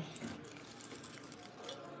video?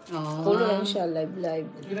 Oh. Kulo lang siya, live.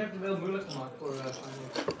 Je hebt het wel moeilijk gemaakt voor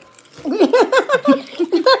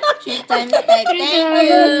Three times like, thank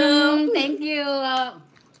you. Thank you.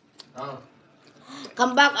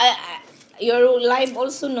 Come back. You're live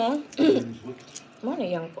also, no? Mo na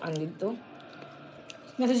yung kuan dito.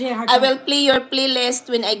 Nasa siya heart. I will play your playlist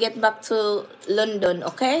when I get back to London,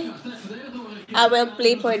 okay? I will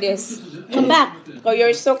play for this. Come back. Oh,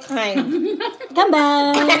 you're so kind. Come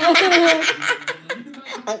back.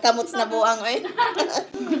 Ang kamuts na buang, eh.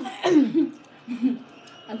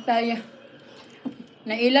 Ang taya.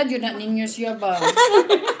 Nailad yun na ninyo siya ba?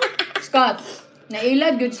 Scott.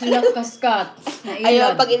 Nailad yun sila ka, Scott.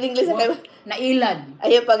 Ayaw Nailad. pag in English kayo. Nailad.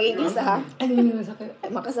 Ayaw pag English, ha? Ano yung sakit? Ay,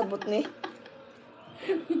 makasabot ni.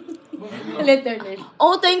 Letter name.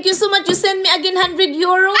 Oh, thank you so much. You send me again 100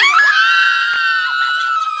 euro.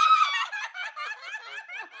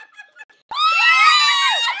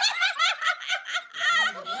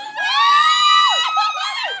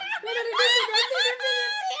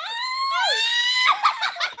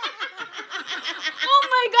 Oh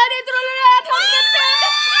my God, it's really at 150.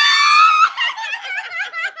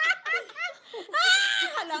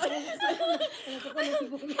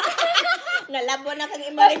 Nalabo na kang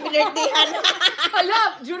imaring pinirtihan.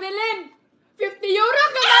 Hala, Jurilyn. 50 euro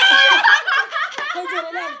ka na. Hey,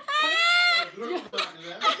 Jerilyn.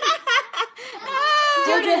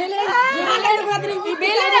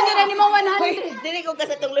 Bili na ka na ni mo 100. Dili ko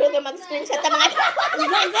kasi itong luyo kayo mag-screenshot ang mga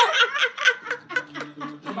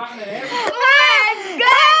Oh my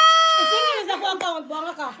God! Sige, sa ako account.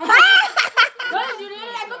 Buanga ka. Well,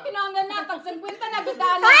 Jurilyn, ako pinangan na. Tag 50 na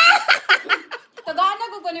gudana. Tagana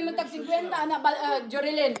ko kunin mo tag 50 na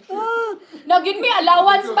Jurilyn. Nagin mi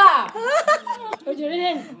allowance ba? Hey,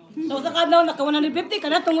 Jerilyn. So, sa kadlaw, naka 150 ka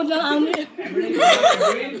na. Tungod lang ang...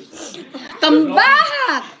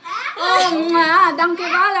 Kambak! Oh, nga. Danke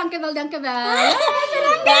ba?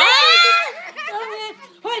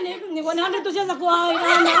 Hoy, ni 100 to siya sa kuhay.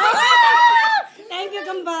 Thank you,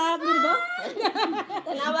 kambak. Di ba?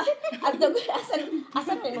 Tanawa. At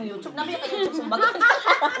asan na yung YouTube? Nabi ka YouTube sumbagan.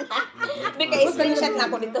 Bika screenshot na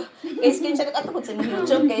ako dito. Kaya screenshot ako sa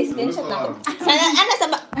YouTube. Kaya screenshot na ako. Sana, ano sa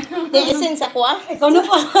ba? Yung essence ako, ah. Ikaw na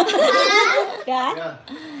po. Ka?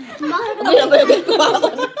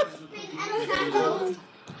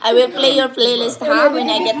 I will play your playlist, ha, when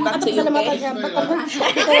I get back to UK.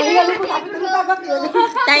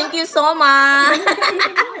 Thank you so much.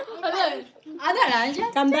 Ano lang siya?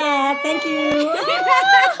 Come back. Thank you.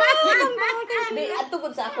 At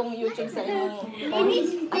tugod sa akong YouTube sa inyong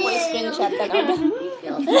ako screenshot na.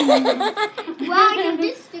 difficult. Wow, you're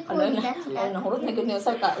difficult. That's Ay, nahurot na ganyan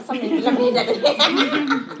sa may bilang nila.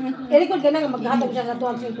 I-record ka na nga, maghatag siya sa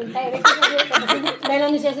tuwag 50. I-record ka na. Dahil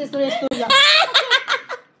lang niya siya sa istorya-istorya.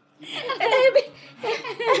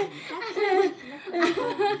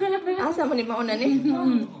 Asa mo ni mauna ni?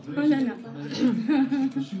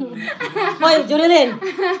 Hoy, Jorilyn.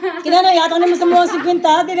 Kinana, yatang naman sa mga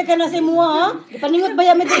 50. Dili ka na sa imuha, ha? Ipaningot ba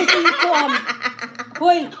yamin dito sa ikuan?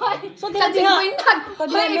 Hoy, so dili Kasi diha. kwintag. Pwede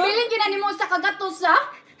Hoy, ano? ibilin kinani mo sa kagatos ha.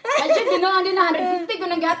 Kasi binuang din na 150 kung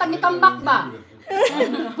naghatag ni tambak ba.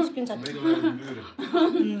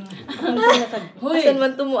 Asan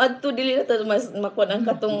man tumuad to, dili na to mas makuha ang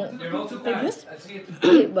katong previous?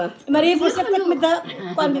 Ba? Marifos sa plat mit da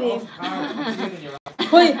kuan bili.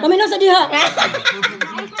 Hoy, pamino sa diha.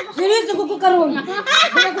 Serious ko karon.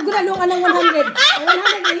 Dili ko guna nung anang 100.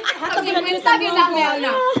 100 ni. Hatag Kasi guna ni kwintag sa yun mga lang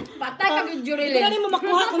na. Patay ka yung Jurilin. Dili mo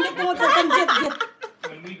makuha kung di tungod sa jet.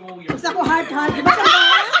 Sa ko heart. Di ba ka ba?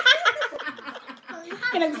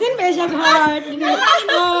 Kinagsin ba siya heart?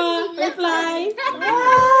 Reply.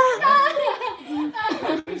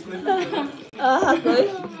 Agoy.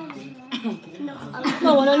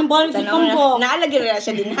 Wala nang balik sa kampo. Naalagi rin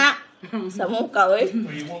siya din ha. Sa mukha, oy.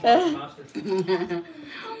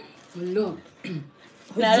 Hulo.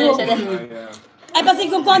 Naalagi siya din. Ay,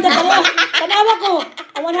 kasi kung konta pa mo. Tanawa ko.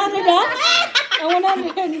 Ang 100 ha? Ang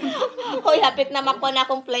 100. Hoy, hapit na makuha na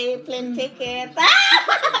akong plane ticket.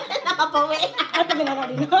 Nakapawi. Ay, pag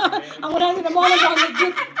na din. Ang 100 na mo lang sa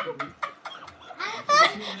legit.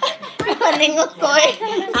 Palingot ko eh.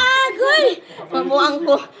 Agoy! Mabuang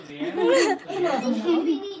ko.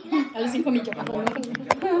 Alisin ko medyo pa.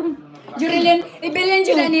 Jurilin, ibilin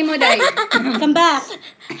siya ni mo dahil. Come back.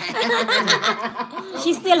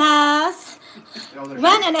 She still has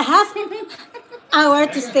 1.5 hour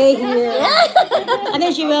to stay here. And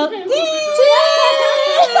then she will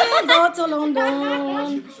go to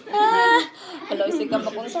London. Hello, isikap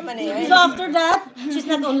akong sa manay. So after that, she's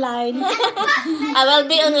not online. I will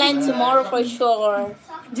be online tomorrow for sure.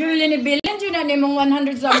 Jurilin, ibilin siya ni mong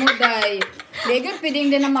 100 sa mo dahil. Legal,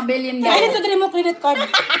 pwedeng din na mabilin Kaya dahil. ito din mo credit card.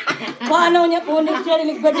 Paano niya po next year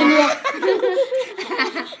iligbad niya.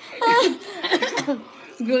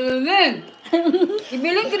 Gulungin.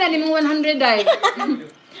 Ibilin ko na ni mong 100 dahil.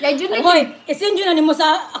 Kaya dyan na. Hoy, isend yun na ni mo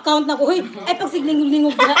sa account na ko. Hoy, ay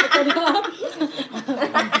pagsiglingog-lingog na ito na.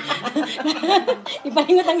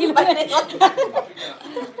 Ipahingot ang gilid.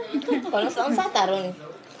 Kung saan sa taron?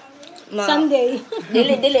 Sunday.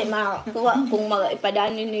 Dili, makuha. Kung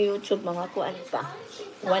ipadaanin ni YouTube, mga kuan pa.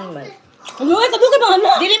 1 month. Ano, ay kadugan mga ano.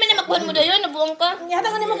 Dili man na makuha mo dayon, nabuong ka.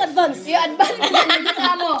 Yata ka ni mag-advance. I-advance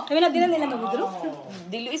na mo. Kami na din na nila mag-withdraw.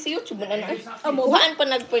 Dili si YouTube na na. Kuhaan pa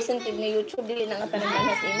nag-percentage ni YouTube, dili na nga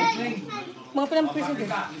panananas ina. Mga pilang percent.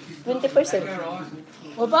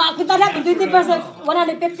 20%. O ba, kita na, 20%.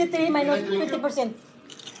 153 minus 20%.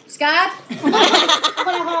 Scott? Ako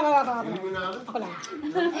lang. Ako lang.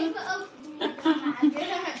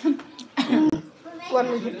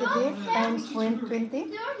 153 times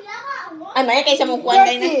 0.20. Ay, maya kayo siya mong kuhaan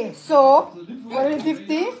kayo na. 30. So,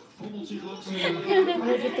 150.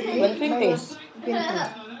 120.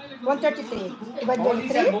 133. Divide by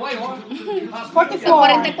 3.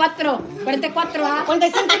 44. 44. 44 ha?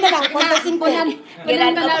 45 na lang. 45.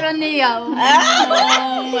 Ganun ka na ron niya. Oh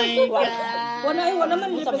my God. Wala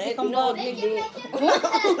man. Sa mga tinuod ni di.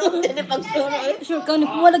 Dili pagsuro eh. Sure ka,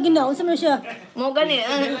 nikuha lagi na. Unsa man siya? Mo gani,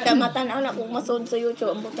 kamatan na kung masod sa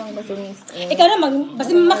YouTube, ang butang basin. Ikaw naman,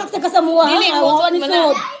 basi makaksa ka sa muha. Dili, ha? musod Ni mo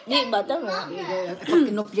sod. na. Di, bata mo. Pag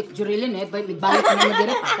kinuplik Jurilin eh, may balik na naman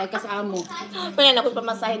dire, patay ka sa amo. Pwede na ako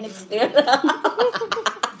pamasahe next year.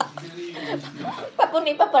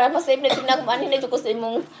 Papuni pa para masave na tinagmani na ito ko sa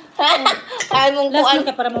imong imong Last kuan. one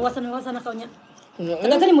ka para mawasan na ka niya.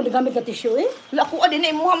 Tagagani mo, nagamit ka tissue eh. Laku din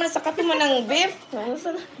na imuha man sa kape mo ng beef. Oh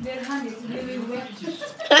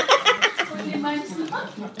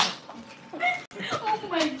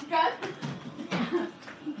my God.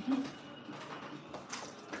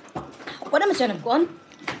 Wala man siya nagkuhan.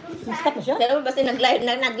 Nag-stop na siya. Pero basta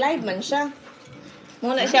nag-live man siya.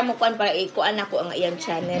 Muna siya mo kuan para ikuan ako ang iyang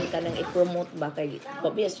channel kanang i-promote ba kay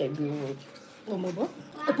Tobias siya viewer. Mo ba?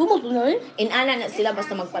 Ay, pumunto na eh. Inana na sila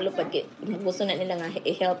basta magpalupad kay gusto na nila nga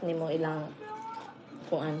i-help nimo ilang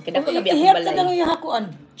kuan. Kada ko gabi ako I-help sa balay. kang ihakuan.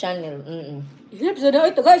 Channel. I-help sa daw.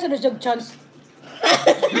 Ito guys, ano siya chance.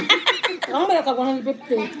 Ang may ka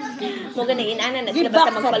 150. Mo gani inana na Give sila basta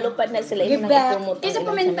back, sir. magpalupad na sila Give ilang back. i-promote. ang Isa ilang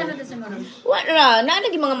komentar channel. na sa mga. Wala,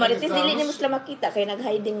 naalagi mga marites, dili nimo sila makita kay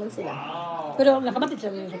nag-hiding man sila. Pero nakabatid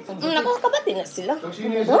siya. Nakakabati na sila.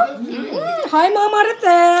 Hi mga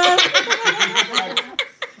marites!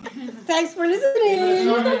 Thanks for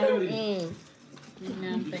listening.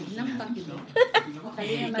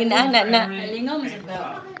 Inana na. Kalingaw mo sa to.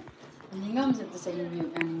 Kalingaw mo sa to sa inyo.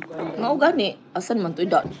 Mao gani. Asan man to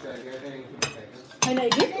dot? Ay,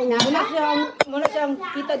 naigit. Muna siyang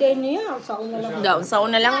kita din niya. Sa una lang. Daw sa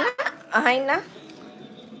una lang na. Ahay na.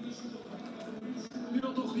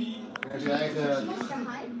 Even kijken.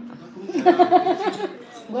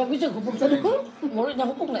 Grabe siya, hubog sa dugo. Muro na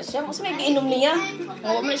hupog na siya. Mas may giinom niya.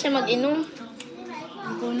 Huwag na siya mag-inom.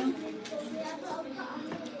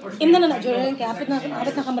 Imna na Jordan, kaya apit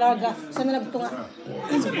na kamaraga. Saan na nagtunga?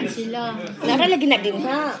 Sila. Nara lagi na din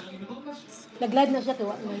ha. Nag-live na siya,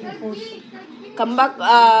 kaya na post. Come back,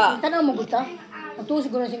 Tanaw mo guta. Nagtuwa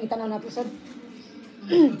siguro na siyang itanaw na episode.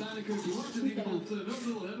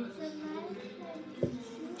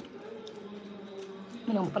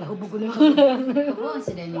 Ano pala hubog na Oo,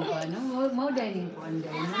 sa dining ko ano. Mo dining ko ano.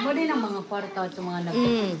 Mo din ang mga kwarta sa mga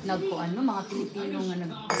nagkuan no, mga Pilipino nga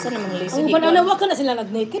nag. saan naman Ang listen uban dito? na waka na sila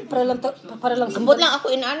nag-naked para lang Ambot lang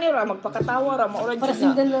ako inani ra, magpakatawa ra, maura para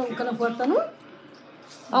dyan na. sindan lang ka ng puwerta no?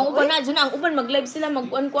 Ang uban na dyan na, ang uban mag-live sila,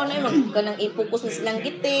 mag-kuan-kuan na yun, kanang i-focus na silang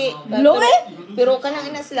giti. Lo Pero kanang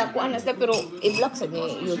ina sila, kuan na sila, pero i-block sa ni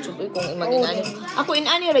YouTube kung imag-inani. Ako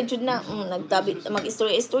inani ra dyan na, nagtabi,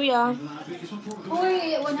 mag-istorya-istorya.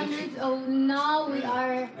 Uy, 100 oh now we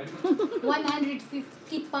are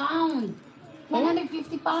 150 pound.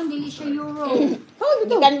 150 pound dili siya euro.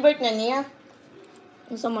 I-convert na niya.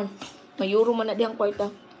 Ano sa man? May euro man na diyang kwarta.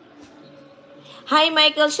 Hi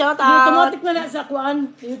Michael, shout out. Automatic na sa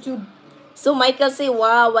kuan YouTube. So Michael say,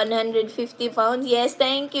 wow, 150 pounds. Yes,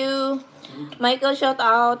 thank you. Michael, shout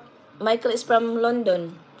out. Michael is from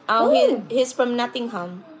London. He's from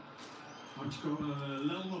Nottingham.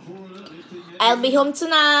 I'll be home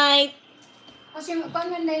tonight. Kasi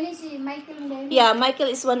paano din si Michael din? Yeah,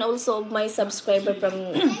 Michael is one also of my subscriber from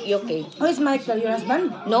UK. Who is Michael, your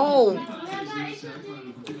husband? No.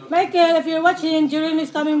 Michael, if you're watching, Julian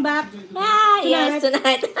is coming back. Yes,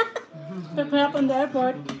 tonight. Pick her up in the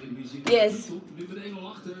airport. Yes.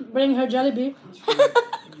 Bring her Jollibee.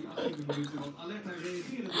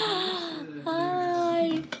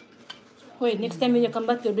 Hi. Wait, next time when you come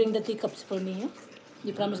back, you'll bring the teacups for me, huh?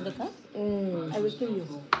 You promise that, huh? I will kill you.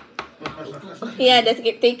 Yeah, the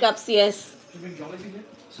teacups, yes.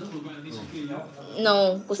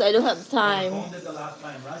 No, because I don't have time.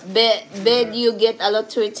 Bet you get a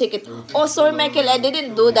lottery ticket. Oh, sorry, Michael, I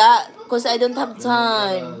didn't do that because I don't have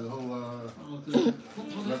time.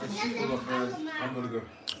 Hamburger.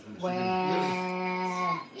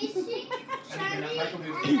 Well,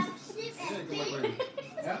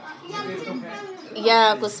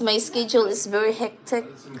 Yeah, because my schedule is very hectic.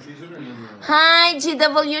 Hi,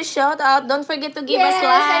 GW, shout out. Don't forget to give us I'm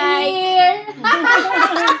like. here.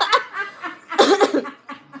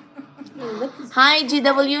 Hi,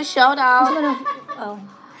 GW, shout out.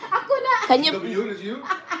 Ako na. Can you W, is you?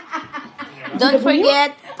 don't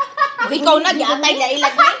forget? Ikaw na, giatay na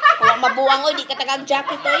ilag ni. Kung mabuwang oy, di ka tagang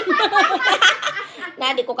jacket oy.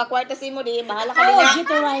 Na, di ko kakwarta si mo, di. Bahala ka Oh, din G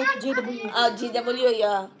to right, GW. GW,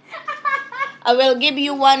 yeah. I will give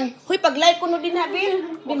you one. Huy, pag-like ko no din ha,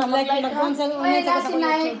 Bill. Di mag-like, mag-on sa Uy, sa kasi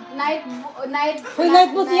night. Hoy,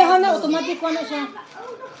 light mo siya na, automatic ko na siya.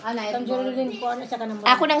 Ah, night. Ang Julian ko na siya ka naman.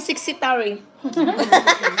 Ako ng 60-tary.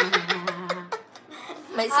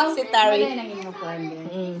 May 60-tary. Wala nang inukuhan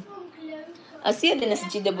din. Siya din na sa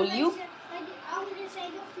GW.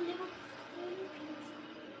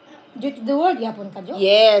 Due to the world, yapon ka, Jo?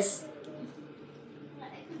 Yes.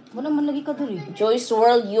 Wala man lagi ka duri. Joyce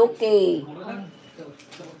World UK.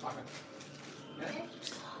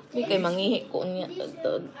 Hindi kay mangihi ko niya.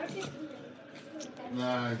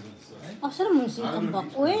 Nice. Asa naman si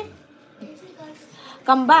Kambak? Uy,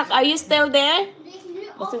 Come back. Are you still there?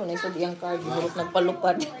 Basta mo na isod yung card. Burot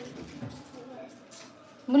nagpalupad.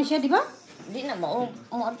 muna siya, di ba? Di na mo.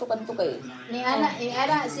 Umaanto-kanto kayo. Ni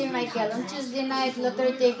Ana si Michael on Tuesday night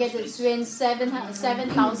lottery ticket it's win 7,000.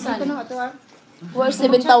 Where's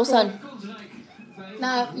 7,000?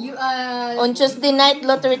 Na you On Tuesday night,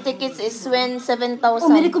 lottery tickets is win 7,000. Oh,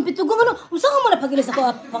 may kumpitugan ano? Unsa ka man pagilis ako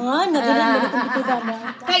pangan na dili may kumpitugan na.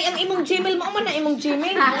 Kay ang imong Gmail mo man na imong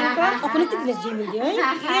Gmail. Ano ka? Ako ni tiglas Gmail di ay.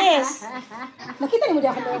 Yes. Nakita niyo mo di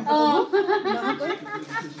ako na. Oh.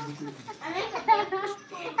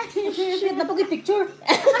 Shit, napagi picture.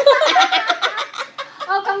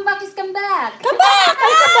 Oh, come back is come back. Come back!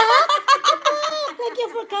 Ay, come back! Thank you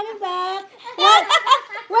for coming back. What?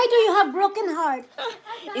 Why do you have broken heart?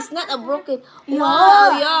 It's not a broken. Yeah.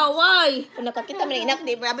 Wow, yeah, why? Kung nakakita mo na inak,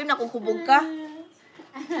 di ba na kung hubog ka?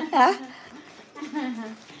 Ha?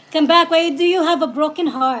 Come back. Why do you have a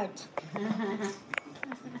broken heart?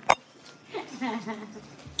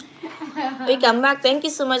 We come back. Thank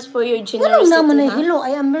you so much for your Walang generosity. naman na Huh? hello.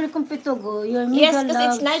 I am very competitive. Your Yes, mega because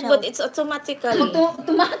it's love night, shout. but it's automatically.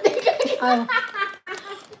 Automatic. Ah.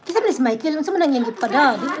 Kasi please Michael, unsa man ang iyang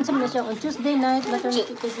gipada? Di unsa man siya on Tuesday night,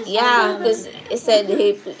 maternity cases. Yeah, because he said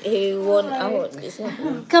he won out.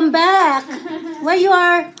 Come back. Why you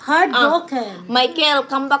are heartbroken? Michael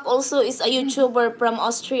Comeback also is a YouTuber from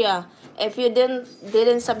Austria. If you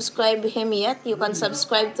didn't subscribe him yet, you can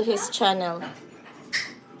subscribe to his channel.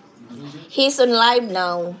 He's on live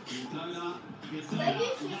now.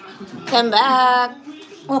 Come back.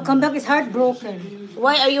 Oh, come back is heartbroken.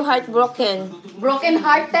 Why are you heartbroken? Broken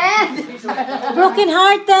hearted. Broken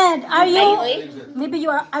hearted. Are you? Ay, Maybe you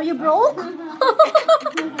are you broke?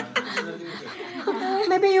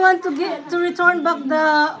 Maybe you want to return back the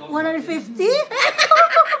 150?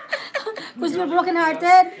 Because you're broken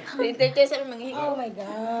hearted. Entertain sa mga Oh my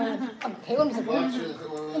god. Okay, kung bisa po.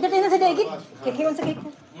 Entertain na sa daigit. Kaya sa cake.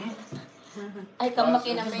 Ay, Comeback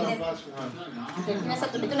in a minute. Nasa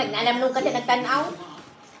tubig ito, nagnalamnong ka din, nagtanaw.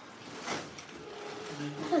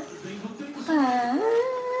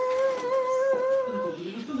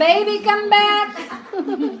 Baby, come back.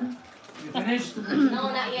 Finished? No,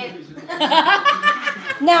 not yet.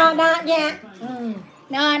 No, not yet.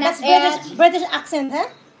 No, That's that's it. British accent, huh?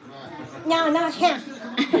 No, not yet.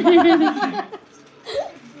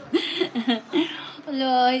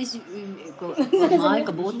 Wala, ay,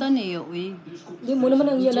 kabutan eh, uy. Di mo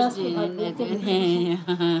naman ang yalas mo.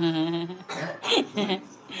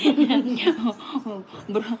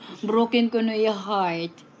 Broken ko na yung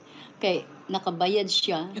heart. Kay, nakabayad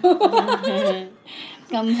siya.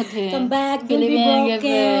 Come back, don't be Philippine broken.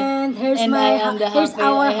 girlfriend. Here's And my- I am the here's happy.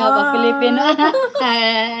 our I have a heart. Filipino.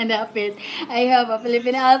 And I have a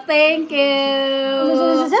Filipino. Thank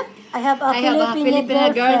you. I have a I have a Filipino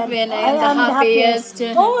girlfriend. I am the happiest.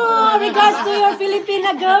 Oh, regards to your Filipino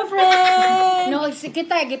girlfriend. No,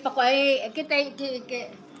 kita gipa ko ay kita.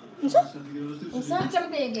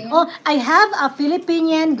 Oh, I have a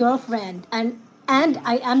Filipinian girlfriend and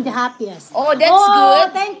I am the happiest. Oh, that's Oh,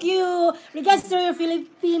 good. thank you. Regards to your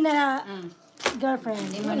Filipina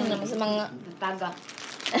girlfriend. Ano naman sa mga... Taga.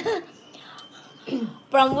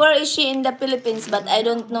 From where is she in the Philippines? But I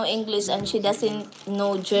don't know English and she doesn't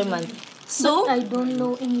know German. So, I don't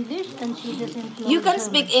know English and she doesn't know you can German.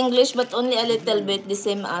 speak English but only a little bit, the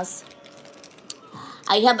same as...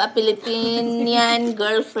 I have a Filipinian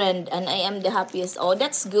girlfriend and I am the happiest. Oh,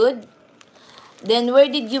 that's good. Then where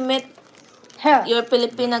did you meet Her. your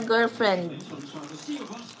Filipina girlfriend?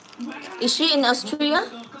 Is she in Austria?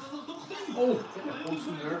 Oh, wants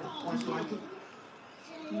to there. Wants to enter.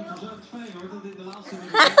 Verzuikt Feyenoord dat in de laatste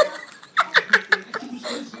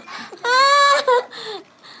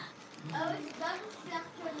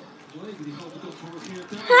minuut die grote kop voor Geert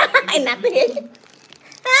Ay, natin.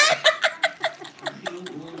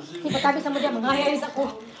 Si patabi sa mo diya, mga hayayos ako.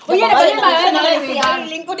 Oh, yan, Ay, yan, ay, yan, ay, yan, ay, yan,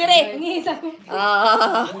 lingko dire. Ngihis ako.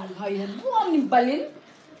 Ah, Ayan mo, ang nimbalin.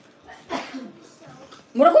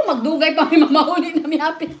 Mura ko magdugay pa may mamahuli na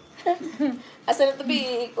miyapit. asa na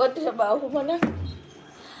tabi, ikot siya ba ako mo na?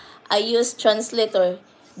 I use translator.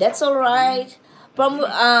 That's all right. From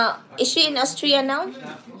is she in Austria now?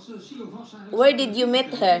 Where did you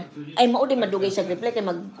meet her? Ay, mao din madugay siya reply kay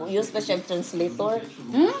mag-use pa siya translator.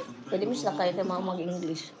 Pwede mo siya kaya kay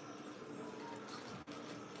mag-English.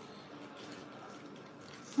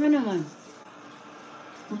 Ano naman?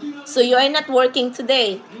 So you are not working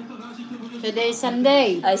today? Today is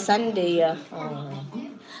Sunday. Ay, Sunday, yeah. Oh.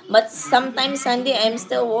 But sometimes Sunday I'm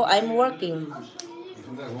working.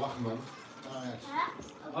 Vandaag wachten, man. Ajax.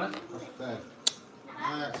 What? Daar.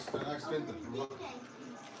 Ajax. Ajax 20.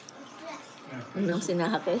 Anong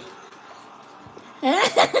sinahak eh?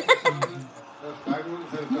 Kijk hoe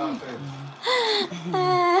het elkaar heeft.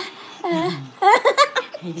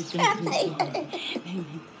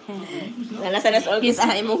 Nasa nas orkis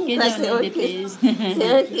ay mo nas si orkis. Si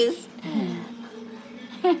orkis.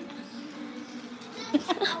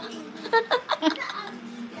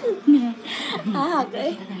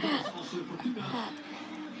 Okay.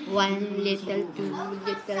 One little, two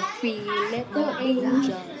little, three little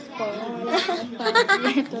angels. Four little, five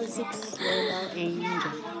little, six little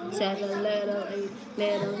angels. Seven little, eight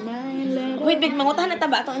little, nine little. Wait, big mangutahan na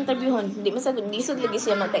taba atong interviewon. Di man sa lisod lagi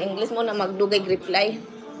siya magka-English mo na magdugay reply.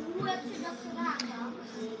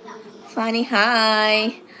 Funny,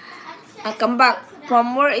 hi. Come back.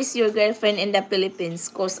 From where is your girlfriend in the Philippines?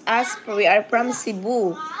 Cause us, we are from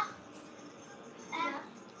Cebu.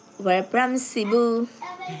 We're from Cebu.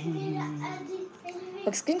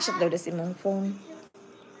 Pag-screenshot daw na si mong phone.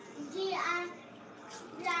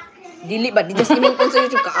 Dili ba? Di just imong kung sa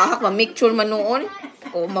YouTube kaahak ma-make man noon.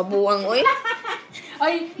 O mabuang oy.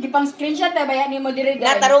 Ay, di pang screenshot eh, bayan ni mo dire.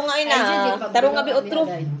 Na tarong nga na. Tarong nga bi otro.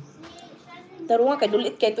 Tarong nga kay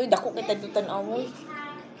dulit kay toy dako kita dutan amoy.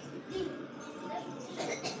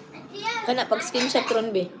 Kana pag screenshot ron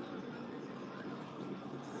be.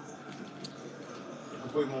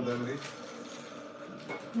 Apoy mo dali.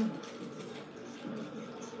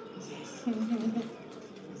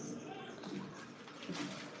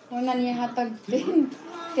 Wala niya hatag 10.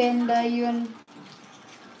 10 dayon.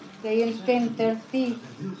 Dayon 10:30.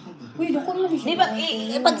 Uy, dako man Di ba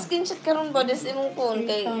pag screenshot karon ba des imong phone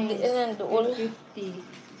kay ayan duol.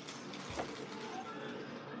 50.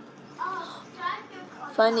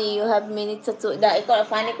 Funny, you have minutes to. Da ikaw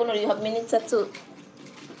funny kuno you have minutes to.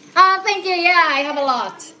 Ah, thank you. Yeah, I have a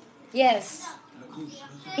lot. Yes.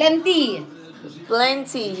 Plenty.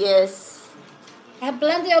 Plenty, yes. I have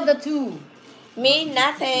plenty of the two. Me,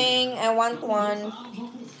 nothing. I want one.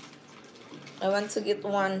 I want to get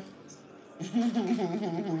one.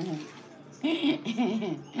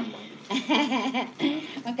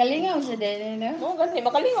 Ang kalingaw sa din, no? Oo, gani.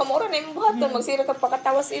 Makalingaw mo rin na yung buhaton. Magsira ka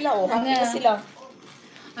pagkatawa sila. O, happy na sila.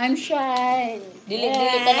 I'm shy.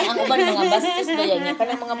 Dili-dili ka na ang uban mga bastos ba yan.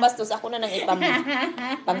 Kanang mga bastos, ako na nang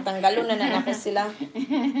pangtanggalon na ako sila.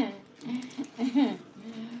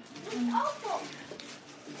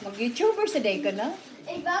 Mag-YouTuber sa day ka na?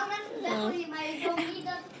 I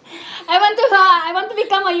want to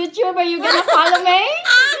become a YouTuber. You gonna follow me?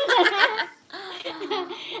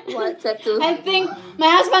 What tattoo? I think my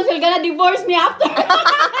husband will gonna divorce me after.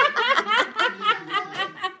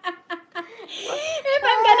 If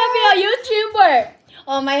I'm gonna be a YouTuber.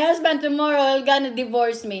 Oh, my husband tomorrow will gonna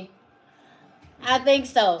divorce me. I think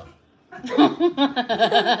so.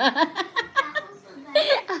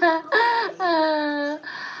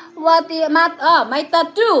 My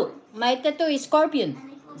tattoo. My tattoo is scorpion.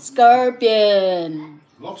 Scorpion.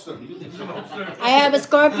 Lobster. I have a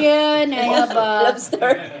scorpion. I have a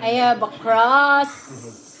Lobster. I have a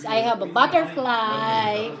cross. I have a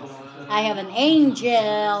butterfly. I have an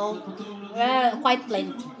angel. Quite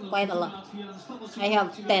plenty. Quite a lot. I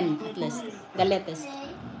have 10 at least. The latest.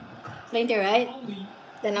 Plenty, right?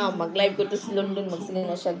 Tanaw, mag-live ko to sa London. Magsige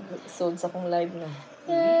na siya sold sa akong live na.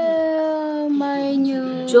 My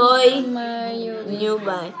new Joy. My New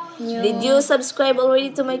by. Did you subscribe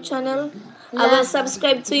already to my channel? I will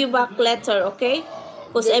subscribe to you back later, okay?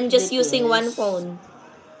 Because I'm just using one phone.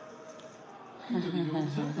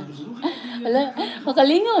 Hala,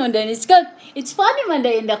 makalingaw man din. It's funny man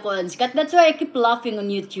din in the cons. That's why I keep laughing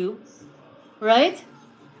on YouTube. Right?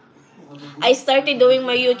 I started doing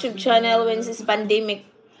my YouTube channel when this pandemic.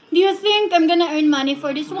 Do you think I'm gonna earn money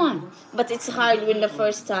for this one? But it's hard when the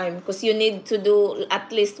first time because you need to do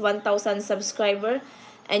at least 1,000 subscriber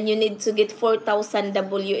and you need to get 4,000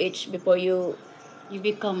 WH before you You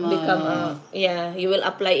become you will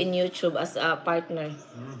apply in YouTube as a partner.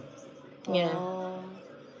 Yeah. Oh.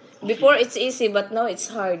 Before it's easy but now it's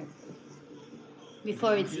hard.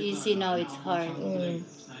 Before it's easy, now it's hard.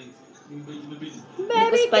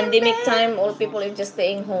 Because pandemic time all people are just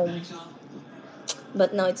staying home.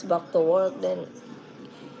 But now it's back to work then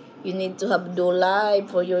you need to have do live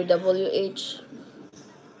for your WH.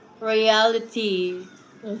 Reality.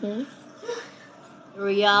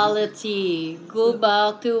 Reality. Go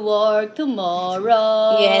back to work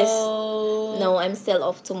tomorrow. Yes. No, I'm still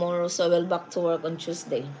off tomorrow, so I will back to work on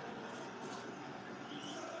Tuesday.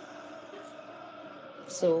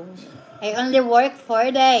 So, I only work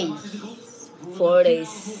 4 days. 4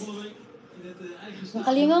 days.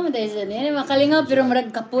 Makalingaw mo tayo sa niya. Makalingaw pero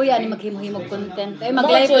marag kapoy. Ano maghimog content. Ay,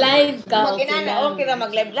 mag-live ka. Okay lang. Okay ra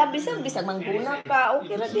mag-live. Bisag mangguna ka.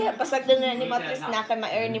 Okay ra. Diha, pasag na ni Matris na ka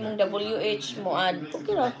ma-earn ni mong WH mo ad.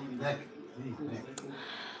 Okay ra.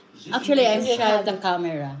 Actually, I'm shy of the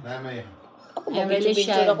camera. Ako I'm really shy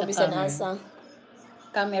mag-video of ako the bisan camera. asa.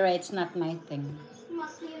 Camera, it's not my thing.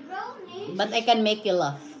 But I can make you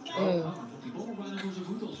laugh.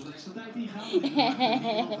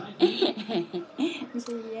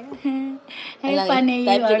 Hey, funny you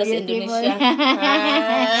Type are ko sa beautiful. Indonesia.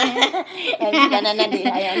 Ay, kana na di.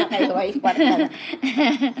 Ayaw na kayo. Ay, kwarta na.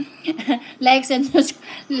 Likes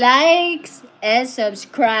and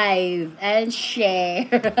subscribe and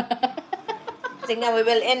share. Sige na, we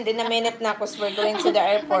will end in a minute na because we're going to the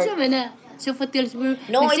airport. Asa ba na? So, Fatils,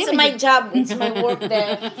 No, it's my job. It's my work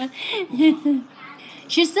there.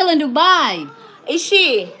 She's still in Dubai. Is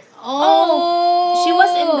she? Oh, She was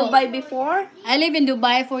in Dubai before? I live in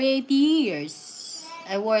Dubai for 8 years.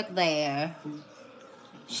 I work there.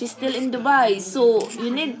 She's still in Dubai. So, you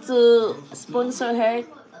need to sponsor her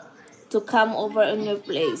to come over in your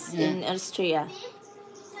place in Austria?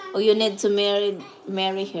 Or you need to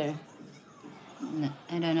marry her? No,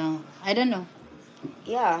 I don't know. I don't know.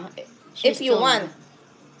 Yeah, She's if you told. want.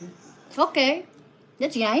 Okay.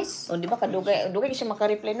 That's nice. O, di ba, dugay siya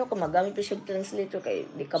makareply no, kung magamit pa siya translator kay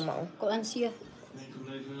di ka mao. Kuan siya.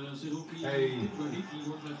 Gebleven Siroki. Hey. Timberlake, die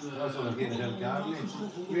wordt met Dat is wel een keer een gele kaart.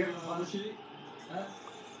 Rocher.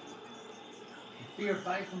 4 of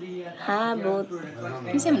 5 van die... Habot.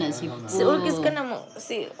 Kasi man na si Si Urkis ka na mo,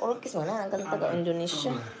 si Urkis mo na, ang taga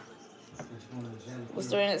Indonesia.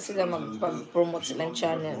 Gusto rin sila mag-promote silang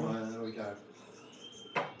channel. Rode kaart.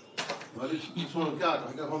 Maar dit is gewoon een kaart.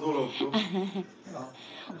 Ik kan gewoon doorlopen, toch?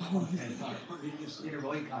 Die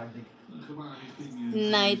rode kaart, denk ik. Gebaar richting...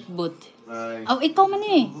 night boot. Nee. Oh, ikaw man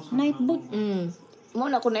eh. Night boot. Mo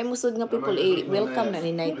na kung naimusod nga people, welcome na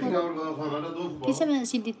ni Night Ik Boot. hou er wel van, maar dat doet gewoon. Kasi man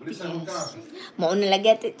si Maar dit zijn gewoon DTS. kaarten. Mao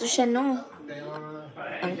nalagat ito siya no. Kan je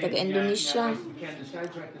maar, Ang taga Indonesia. Bekende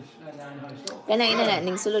scheidsrechters naar huis toch? Kana ina na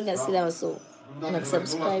ning sulod na sila so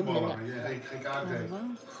nag-subscribe na na. Geen kaart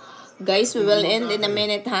geven. Guys, we will end in a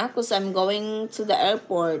minute ha because I'm going to the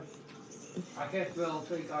airport. Hij geeft wel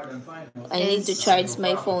 2 kaarten en 5. I need to charge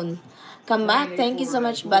my phone. Come back. Thank you so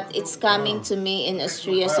much, but it's coming to me in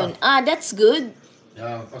Austria soon. Ah, that's good.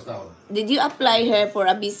 Ja, vasthouden. Did you apply her for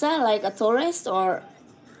a visa like a tourist or?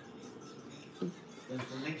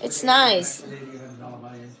 It's nice.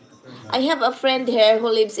 I have a friend here who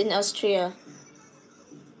lives in Austria.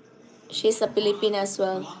 She's a Filipina as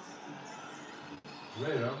well.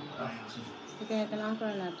 Nee, ja. Okay, kailangan ko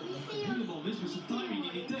na natin. Helemaal mis met zijn timing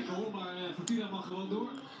in die tackle, maar Fortuna mag gewoon door.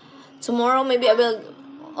 Tomorrow maybe I will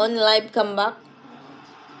on live come back.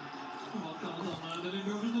 Wat kan dan de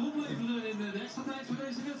Limburgers nog opleveren in de extra tijd voor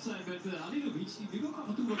deze wedstrijd met Halilovic, die natuurlijk ook af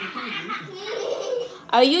en toe wat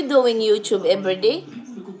tegen. Are you doing YouTube every day?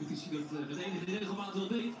 De competitie dat met enige regelmaat wel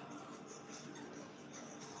deed.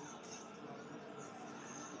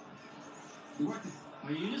 Duarte,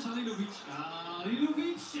 maar hier is Halilovic.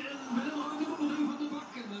 Halilovic en met een harde koppeling van de bak.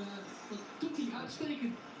 En dat doet hij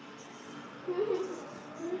uitstekend.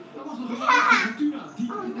 Dat was nog een vraag van Fortuna, die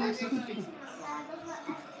in de extra tijd.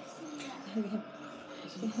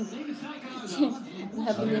 Hele vrij kan uithalen.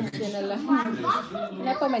 Sabi niya na lang.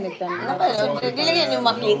 Wala pa may nagtanong. Ano, dili na niyo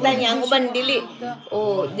makita niya. Ang uban dili.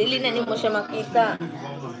 Oh, dili na niyo mo siya makita.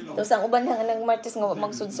 Tapos ang uban nga nag-martes nga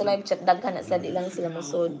magsud sa live chat daghan na sa di lang sila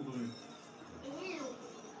masud.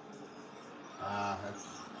 Ah,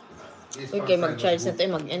 Uy, kay mag-charge na to,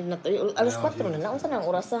 mag-end na to. Alas 4 na unsa na ang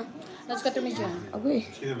oras ha? Let's go to me dyan. Agoy.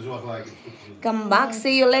 misschien hebben ze wel gelijk. Het is goed gezien. Come back.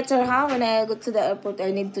 See you later ha. When I go to the airport,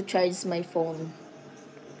 I need to charge my phone.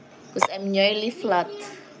 Because I'm nearly flat.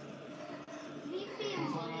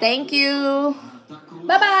 Thank you.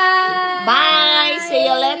 Bye-bye! Bye. See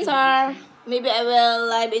you later. Maybe I will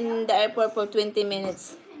live in the airport for 20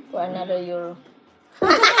 minutes for another euro.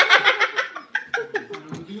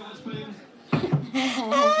 Nu uitspelen.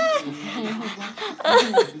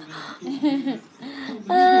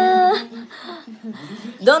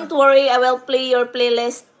 Don't worry, I will play your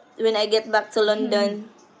playlist when I get back to London.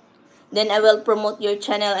 Then I will promote your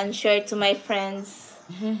channel and share to my friends.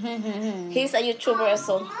 He's a YouTuber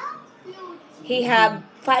also. He have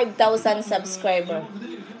 5,000 subscribers.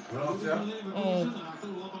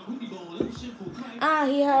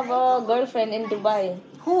 He have a girlfriend in Dubai.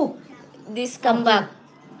 Who? This come back.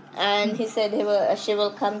 And he said she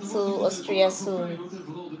will come to Austria soon.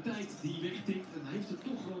 Vooral de tijd die wegtikt en heeft het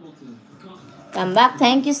toch wel wat kracht. Come back.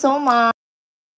 Thank you so much.